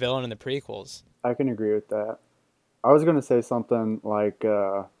cooler villain in the prequels. I can agree with that. I was going to say something like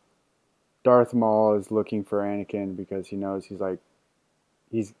Darth Maul is looking for Anakin because he knows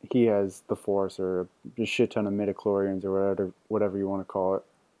he has the Force or a shit ton of midichlorians or whatever you want to call it.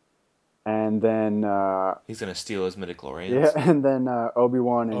 And then he's going to steal his midichlorians. Yeah, and then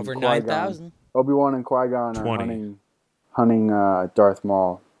Obi-Wan and over Qui-Gon. 9,000. Obi-Wan and Qui-Gon are hunting Darth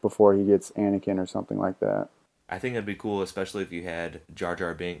Maul before he gets Anakin or something like that. I think it'd be cool, especially if you had Jar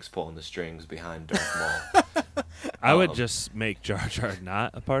Jar Binks pulling the strings behind Darth Maul. I would just make Jar Jar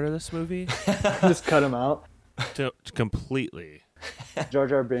not a part of this movie. Just cut him out. Completely. Jar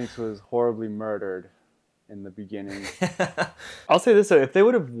Jar Binks was horribly murdered in the beginning. I'll say this though, if they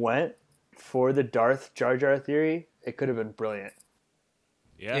would have went for the Darth Jar Jar theory, it could have been brilliant.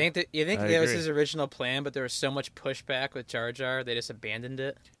 Yeah. You think that was his original plan, but there was so much pushback with Jar Jar, they just abandoned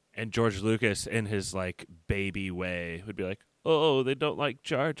it? And George Lucas, in his like baby way, would be like, "Oh, they don't like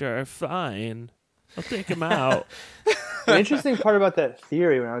Jar Jar. Fine, I'll take him out." The interesting part about that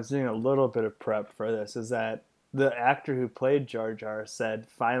theory, when I was doing a little bit of prep for this, is that the actor who played Jar Jar said,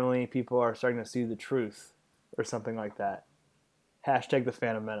 "Finally, people are starting to see the truth," or something like that. Hashtag the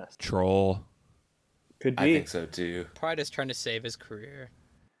Phantom Menace. Troll. Could be. I think so too. Probably just trying to save his career.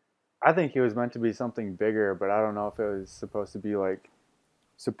 I think he was meant to be something bigger, but I don't know if it was supposed to be like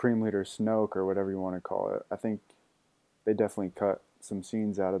Supreme Leader Snoke or whatever you want to call it. I think they definitely cut some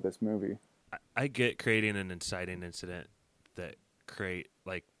scenes out of this movie. I get creating an inciting incident that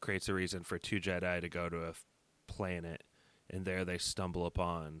creates a reason for two Jedi to go to a planet, and there they stumble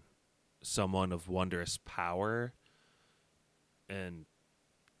upon someone of wondrous power, and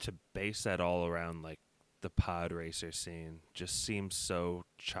to base that all around like the pod racer scene just seems so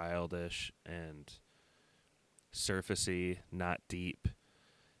childish and surfacey, not deep.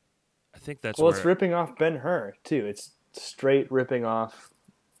 I think that's it's ripping off Ben-Hur too. It's straight ripping off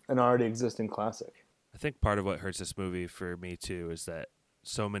an already existing classic. I think part of what hurts this movie for me too is that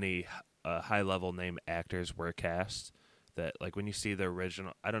so many high-level name actors were cast that, like, when you see the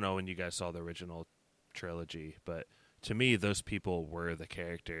original, I don't know when you guys saw the original trilogy, but to me those people were the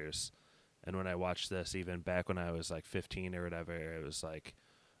characters. And when I watched this, even back when I was like 15 or whatever, it was like,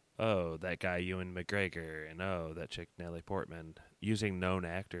 oh, that guy Ewan McGregor, and oh, that chick Natalie Portman. Using known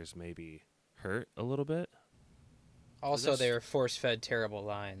actors maybe hurt a little bit. Also, they were force-fed terrible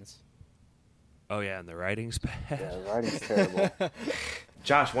lines. Oh, yeah, and the writing's bad. Yeah, the writing's terrible.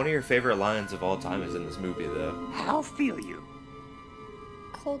 Josh, one of your favorite lines of all time is in this movie, though. How feel you?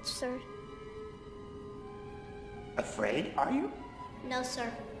 Cold, sir. Afraid, are you? No,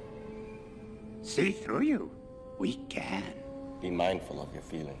 sir. See through you. We can. Be mindful of your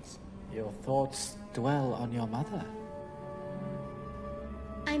feelings. Your thoughts dwell on your mother.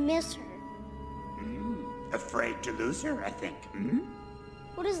 I miss her. Afraid to lose her, I think.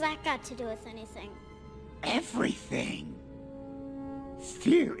 What has that got to do with anything? Everything.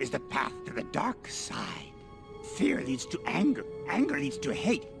 Fear is the path to the dark side. Fear leads to anger. Anger leads to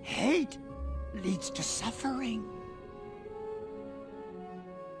hate. Hate leads to suffering.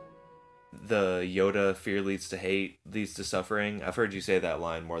 The Yoda fear leads to hate, leads to suffering. I've heard you say that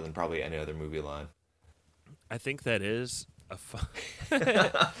line more than probably any other movie line. I think that is a fun...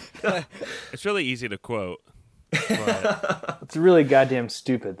 It's really easy to quote. But it's really goddamn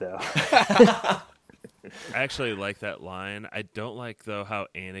stupid, though. I actually like that line. I don't like, though, how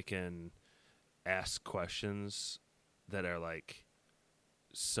Anakin asks questions that are, like,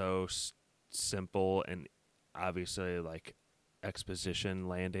 so simple and obviously, like, exposition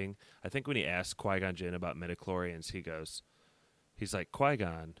landing. I think when he asked Qui-Gon Jinn about midichlorians, he's like,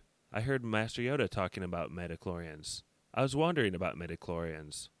 Qui-Gon, I heard Master Yoda talking about midichlorians. I was wondering about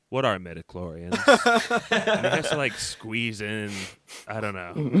midichlorians. what are midichlorians? And he has to like squeeze in. I don't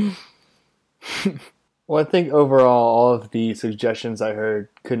know. Well, I think overall, all of the suggestions I heard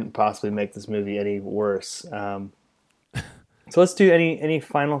couldn't possibly make this movie any worse. So let's do any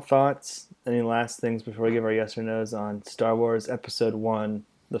final thoughts, any last things before we give our yes or no's on Star Wars Episode 1,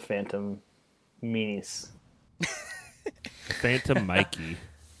 The Phantom Meanies. Phantom Mikey.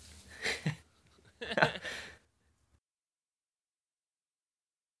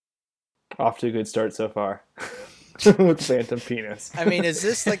 Off to a good start so far with Phantom Penis. I mean, is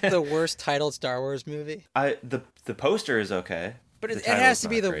this like the worst titled Star Wars movie? The poster is okay, but it has to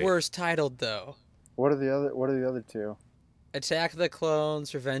be the worst titled though. What are the other two? Attack of the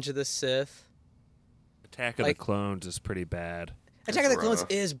Clones, Revenge of the Sith. Attack of the Clones is pretty bad. Attack of the Clones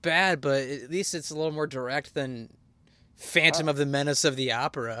is bad, but at least it's a little more direct than Phantom of the Menace of the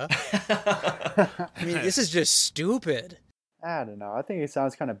Opera. I mean, this is just stupid. I don't know. I think it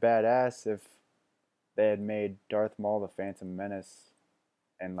sounds kind of badass if they had made Darth Maul the Phantom Menace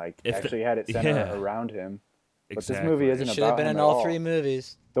and actually had it centered around him. But exactly. This movie isn't about him. Should have been in all three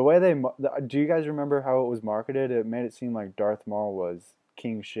movies. The way do you guys remember how it was marketed? It made it seem like Darth Maul was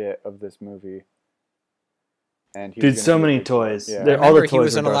king shit of this movie. And dude, so many toys. Yeah. I remember he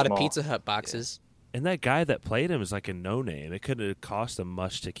was in a lot of Pizza Hut boxes. And that guy that played him is like a no-name. It couldn't have cost them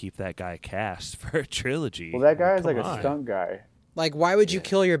much to keep that guy cast for a trilogy. Well, that guy is like a stunt guy. Like, why would you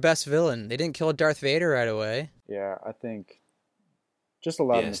kill your best villain? They didn't kill Darth Vader right away. Yeah, I think just a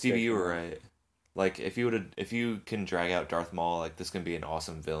lot of mistakes. Stevie, you were right. Like, if you can drag out Darth Maul, like, this can be an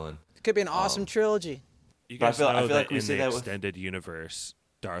awesome villain. It could be an awesome trilogy. You guys know I feel like we in the extended universe,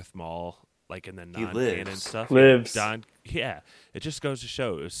 Darth Maul, like in the non-canon stuff, lives. It just goes to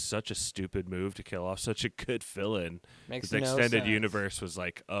show it was such a stupid move to kill off such a good villain. Makes the no extended sense. universe was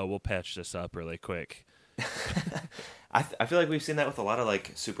like, oh, we'll patch this up really quick. I feel like we've seen that with a lot of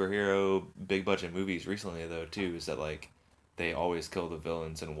like superhero big budget movies recently though too, is that like they always kill the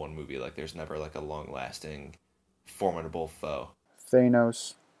villains in one movie. Like there's never like a long lasting formidable foe.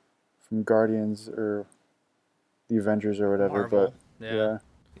 Thanos from Guardians or the Avengers or whatever, Marvel. but Yeah.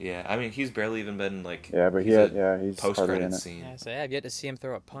 Yeah, I mean he's barely even been like but he's post hardly in credit it. scene. Yeah, so I've yet to see him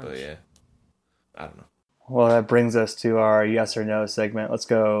throw a punch. But yeah, I don't know. Well, that brings us to our yes or no segment. Let's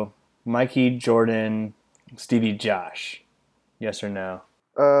go Mikey, Jordan, Stevie, Josh. Yes or no?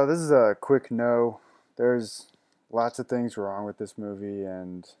 This is a quick no. There's lots of things wrong with this movie,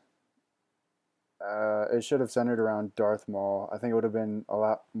 and it should have centered around Darth Maul. I think it would have been a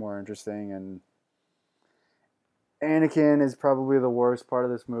lot more interesting, and Anakin is probably the worst part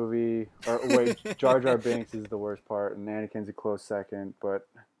of this movie. Or wait, Jar Jar Binks is the worst part, and Anakin's a close second. But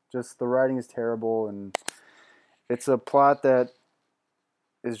just the writing is terrible, and it's a plot that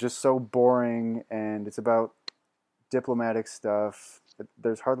is just so boring, and it's about diplomatic stuff.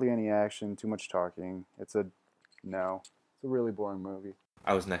 There's hardly any action, too much talking. It's a really boring movie.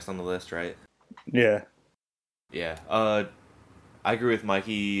 I was next on the list, right? Yeah. Yeah. I agree with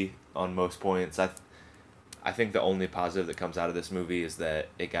Mikey on most points. I think the only positive that comes out of this movie is that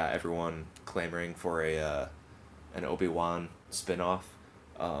it got everyone clamoring for an Obi-Wan spinoff.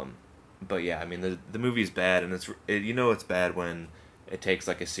 But yeah, I mean the movie's bad, and it's bad when it takes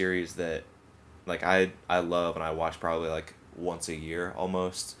like a series that like I love and I watch probably like once a year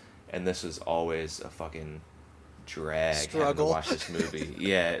almost, and this is always a fucking drag having to watch this movie.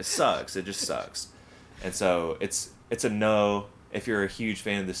 Yeah, it sucks. It just sucks. And so it's a no. If you're a huge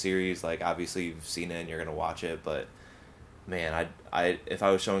fan of the series, like obviously you've seen it and you're gonna watch it, but man, I if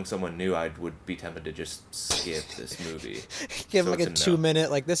I was showing someone new, I would be tempted to just skip this movie. Give him like a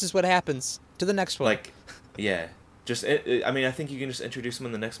 2-minute, like this is what happens to the next one. Like, yeah, just I mean, I think you can just introduce him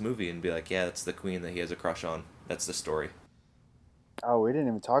in the next movie and be like, yeah, that's the queen that he has a crush on. That's the story. Oh, we didn't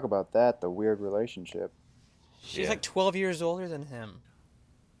even talk about that. The weird relationship. She's like 12 years older than him.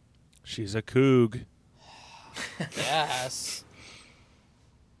 She's a coog. Yes.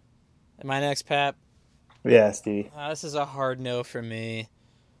 Am I next, Pat? Yeah, Stevie. This is a hard no for me.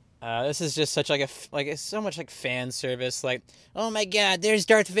 This is just such it's so much like fan service. Like, oh my God, there's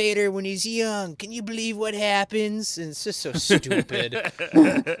Darth Vader when he's young. Can you believe what happens? And it's just so stupid.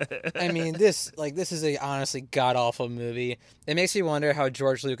 I mean, this is a honestly god awful movie. It makes me wonder how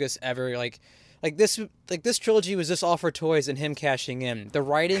George Lucas ever this trilogy was just all for toys and him cashing in. The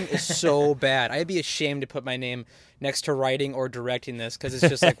writing is so bad. I'd be ashamed to put my name next to writing or directing this because it's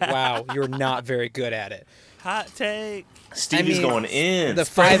just like, wow, you're not very good at it. Hot take. Stevie's going in. The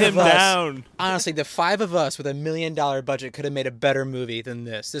five of us, down. Honestly, the five of us with $1 million budget could have made a better movie than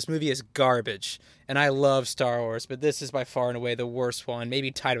this. This movie is garbage, and I love Star Wars, but this is by far and away the worst one,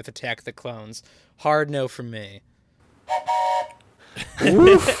 maybe tied with Attack of the Clones. Hard no from me.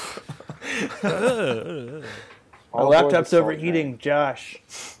 Our laptop's overheating, Josh.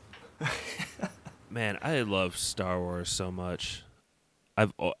 Man, I love Star Wars so much. I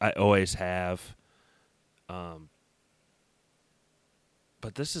always have. But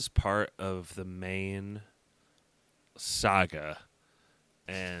this is part of the main saga.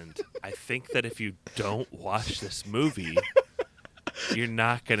 And I think that if you don't watch this movie, you're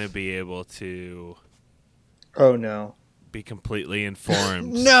not going to be able to Oh no. be completely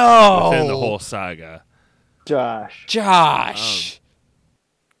informed No! within the whole saga. Josh.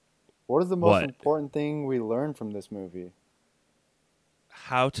 What is the most What? important thing we learned from this movie?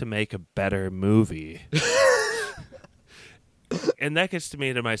 How to make a better movie. And that gets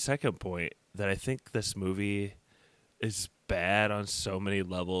me to my second point, that I think this movie is bad on so many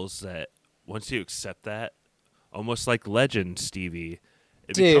levels that once you accept that, almost like Legend, Stevie,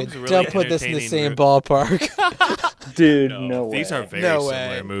 it Dude, becomes a really don't put this in the same ballpark. Dude, no way. These are very No similar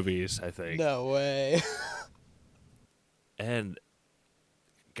way. movies, I think. No way. And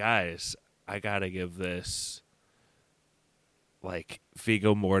guys, I gotta give this like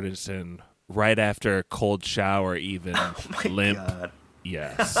Viggo Mortensen right after a cold shower, even limp. God.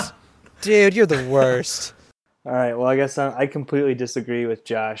 Yes. Dude, you're the worst. All right, well, I guess I completely disagree with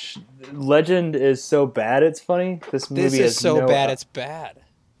Josh. Legend is so bad it's funny. This movie This is has so no, bad, it's bad.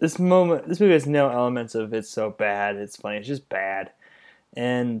 This movie has no elements of it's so bad it's funny. It's just bad.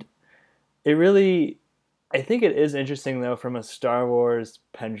 And it really, I think it is interesting though from a Star Wars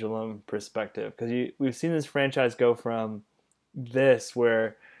pendulum perspective, because we've seen this franchise go from this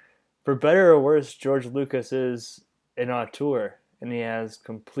where, for better or worse, George Lucas is an auteur and he has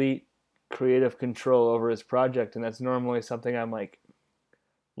complete creative control over his project, and that's normally something I'm like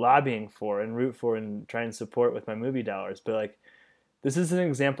lobbying for and root for and try and support with my movie dollars. But like, this is an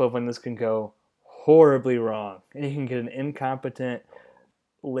example of when this can go horribly wrong, and you can get an incompetent,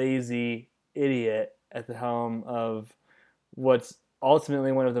 lazy idiot at the helm of what's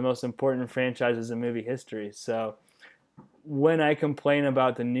ultimately one of the most important franchises in movie history. So when I complain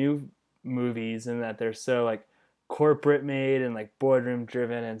about the new movies and that they're so like corporate made and like boardroom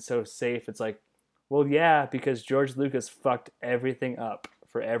driven and so safe, it's like, well, yeah, because George Lucas fucked everything up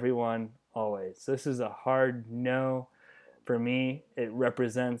for everyone always. This is a hard no for me. It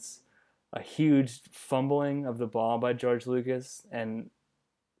represents a huge fumbling of the ball by George Lucas and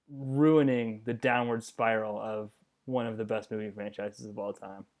ruining the downward spiral of one of the best movie franchises of all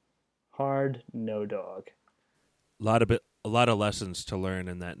time. Hard no, dog. A lot of lessons to learn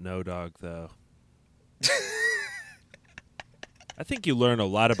in that no dog, though. I think you learn a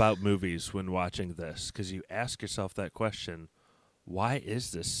lot about movies when watching this, because you ask yourself that question, why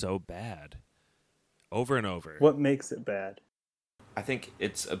is this so bad? Over and over. What makes it bad? I think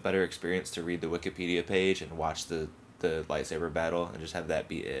it's a better experience to read the Wikipedia page and watch the lightsaber battle and just have that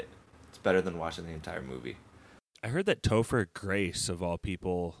be it. It's better than watching the entire movie. I heard that Topher Grace, of all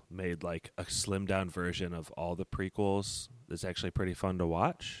people, made like a slimmed down version of all the prequels. It's actually pretty fun to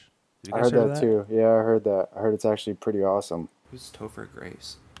watch. Did you I guys heard hear that too. Yeah, I heard that. I heard it's actually pretty awesome. Who's Topher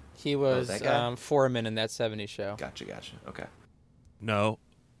Grace? He was that guy? Foreman in that 70s show. Gotcha. Okay. No.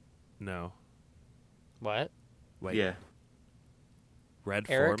 What? Wait. Yeah. Red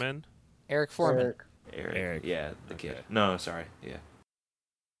Eric? Foreman? Eric Foreman. Eric. Yeah, the kid. No, sorry. Yeah.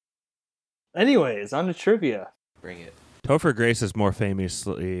 Anyways, on to trivia. Bring it. Topher Grace is more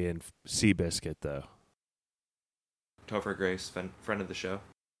famously in Seabiscuit, though. Topher Grace, friend of the show.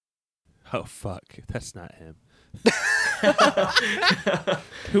 Oh, fuck. That's not him.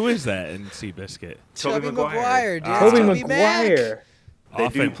 Who is that in Seabiscuit? Tobey Maguire, dude. Tobey Maguire. They do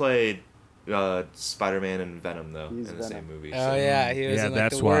Often- play Spider-Man and Venom, though, in the same movie. Oh, yeah. He was in like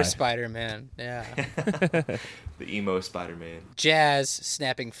that's the worst Spider-Man. Yeah. The emo Spider-Man. Jazz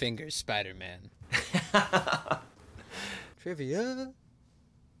snapping fingers Spider-Man. Trivia.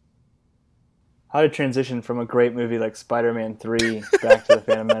 How to transition from a great movie like Spider-Man 3 back to The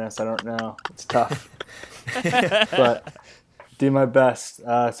Phantom Menace, I don't know. It's tough. But do my best.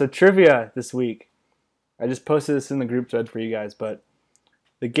 So trivia this week. I just posted this in the group thread for you guys, but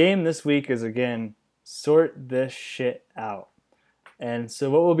the game this week is, again, sort this shit out. And so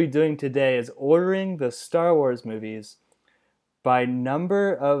what we'll be doing today is ordering the Star Wars movies by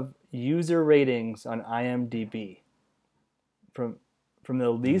number of user ratings on IMDb. From the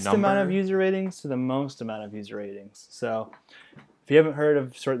least amount of user ratings to the most amount of user ratings. So if you haven't heard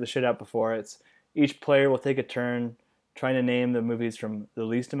of Sort the Shit Out before, it's each player will take a turn trying to name the movies from the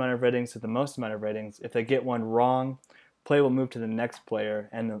least amount of ratings to the most amount of ratings. If they get one wrong, player will move to the next player,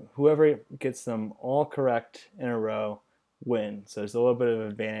 and whoever gets them all correct in a row wins. So there's a little bit of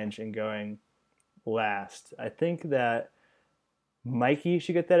advantage in going last. I think that Mikey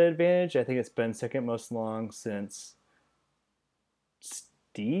should get that advantage. I think it's been second most long since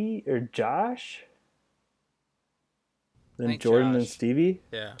Steve or Josh. Then Jordan and Stevie.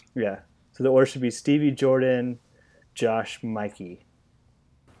 Yeah. Yeah. So the order should be Stevie, Jordan, Josh, Mikey.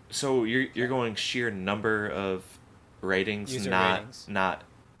 So you're going sheer number of ratings, User not ratings. not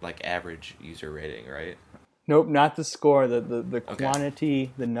like average user rating, right? Nope, not the score. The Okay.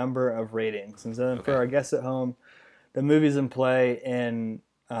 quantity, the number of ratings. And so for our guests at home, the movies in play in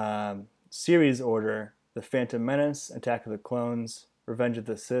series order: The Phantom Menace, Attack of the Clones, Revenge of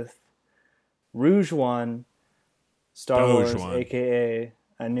the Sith, Rouge One, Star Doge Wars, One. aka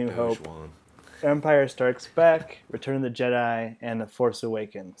A New Doge Hope, One. Empire Strikes Back, Return of the Jedi, and The Force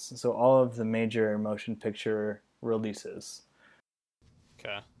Awakens. So all of the major motion picture releases.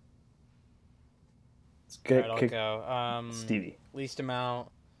 Okay. Let's All right, I'll go. Stevie. Least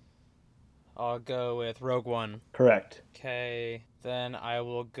amount. I'll go with Rogue One. Correct. Okay. Then I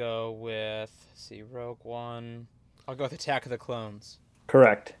will go with, let's see, Rogue One. I'll go with Attack of the Clones.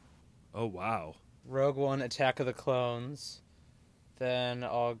 Correct. Oh, wow. Rogue One, Attack of the Clones. Then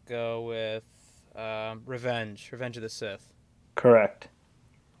I'll go with Revenge of the Sith. Correct.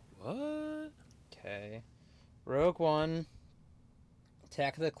 What? Okay. Rogue One,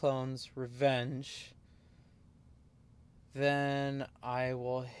 Attack of the Clones, Revenge. Then I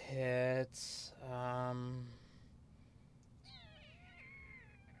will hit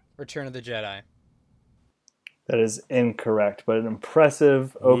Return of the Jedi. That is incorrect, but an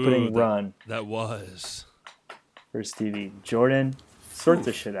impressive opening run That was. for Stevie. Jordan sorts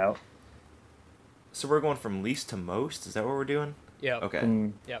the shit out. So we're going from least to most. Is that what we're doing? Yep. Okay.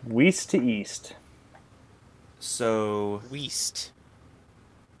 From Yep. west to east. So West.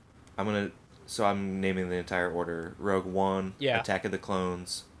 I'm naming the entire order: Rogue One, Yeah. Attack of the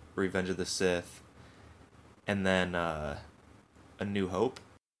Clones, Revenge of the Sith, and then A New Hope.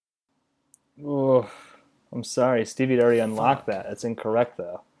 Oh, I'm sorry. Stevie had already unlocked that. That's incorrect,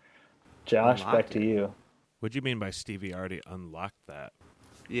 though. Josh, Unlocked back to it. you. What do you mean by Stevie already unlocked that?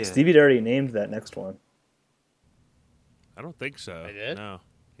 Yeah. Stevie had already named that next one. I don't think so. I did? No,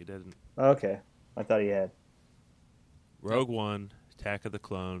 he didn't. Okay. I thought he had. Rogue One, Attack of the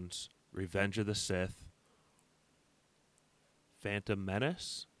Clones, Revenge of the Sith, Phantom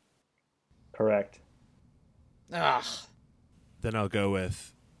Menace. Correct. Ah. Then I'll go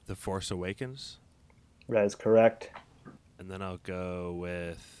with The Force Awakens. That is correct. And then I'll go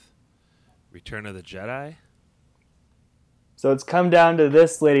with Return of the Jedi. So it's come down to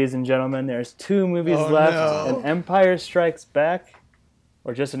this, ladies and gentlemen. There's 2 movies left. no. An Empire Strikes Back,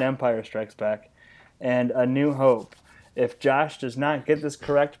 or just an Empire Strikes Back, and A New Hope. If Josh does not get this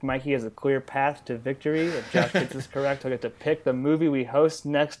correct, Mikey has a clear path to victory. If Josh gets this correct, he'll get to pick the movie we host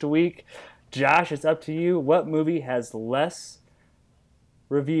next week. Josh, it's up to you. What movie has less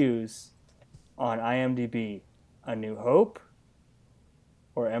reviews on IMDb? A New Hope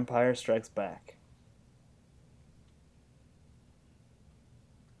or Empire Strikes Back?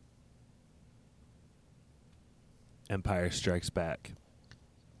 Empire Strikes Back.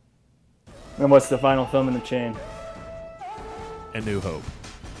 And what's the final film in the chain? A New Hope.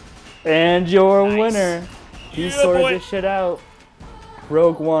 And your Nice. winner, he Yeah, sorted boy. this shit out.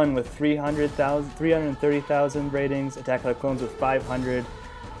 Rogue One with 330,000 ratings. Attack of the Clones with 500.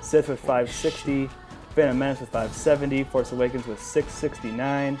 Sith with 560. Phantom Menace with 570. Force Awakens with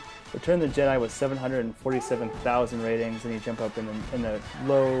 669. Return of the Jedi with 747,000 ratings. And you jump up in the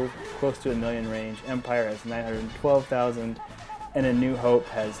low, close to a million range. Empire has 912,000. And A New Hope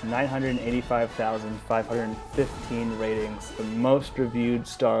has 985,515 ratings. The most reviewed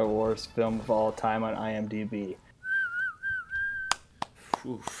Star Wars film of all time on IMDb.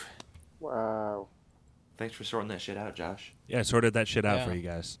 Oof. Wow. Thanks for sorting that shit out, Josh. Yeah, I sorted that shit out Yeah. for you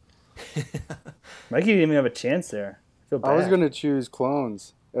guys. Mikey didn't even have a chance there. I feel bad. I was gonna choose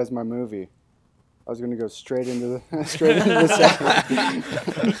Clones as my movie. I was gonna go straight into the second.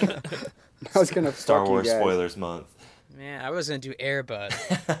 I was gonna Star fuck Wars you guys. spoilers month. Man, I was going to do Air Bud.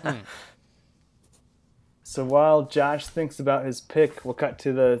 So while Josh thinks about his pick, we'll cut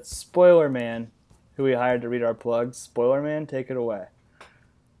to the Spoiler Man, who we hired to read our plugs. Spoiler Man, take it away.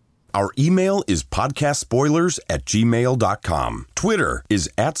 Our email is podcastspoilers@gmail.com. Twitter is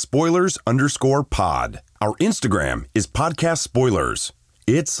 @spoilers_pod. Our Instagram is podcastspoilers.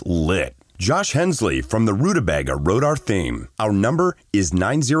 It's lit. Josh Hensley from the Rutabaga wrote our theme. Our number is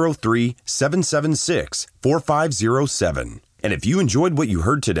 903-776-4507. And if you enjoyed what you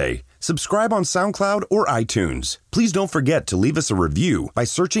heard today, subscribe on SoundCloud or iTunes. Please don't forget to leave us a review by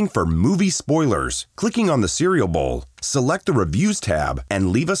searching for Movie Spoilers, clicking on the cereal bowl, select the Reviews tab, and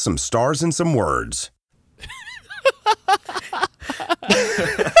leave us some stars and some words.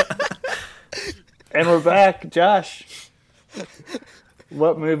 And we're back. Josh,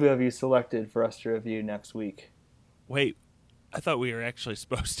 what movie have you selected for us to review next week? Wait, I thought we were actually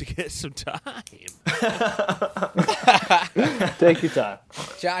supposed to get some time. Take your time.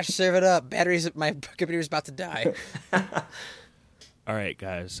 Josh, serve it up. My computer's about to die. All right,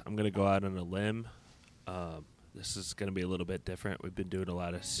 guys, I'm going to go out on a limb. This is going to be a little bit different. We've been doing a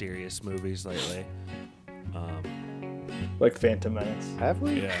lot of serious movies lately. Like Phantom Menace. Have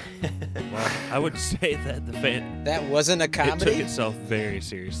we? Yeah. Well, I would say that that wasn't a comedy? It took itself very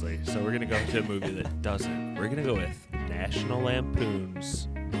seriously. So we're going to go to a movie that doesn't. We're going to go with National Lampoon's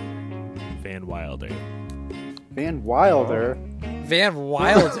Van Wilder. Van Wilder? Van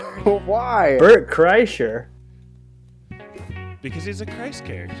Wilder? Why? Bert Kreischer. Because he's a Christ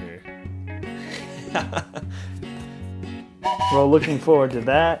character. Well, looking forward to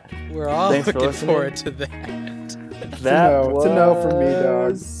that. We're all Thanks for looking listening. forward to that. That it's a no from me,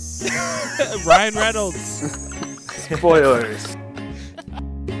 dog. Ryan Reynolds. Spoilers.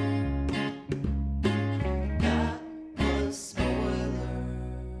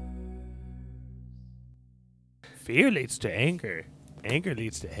 Fear leads to anger. Anger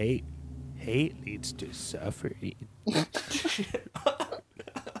leads to hate. Hate leads to suffering.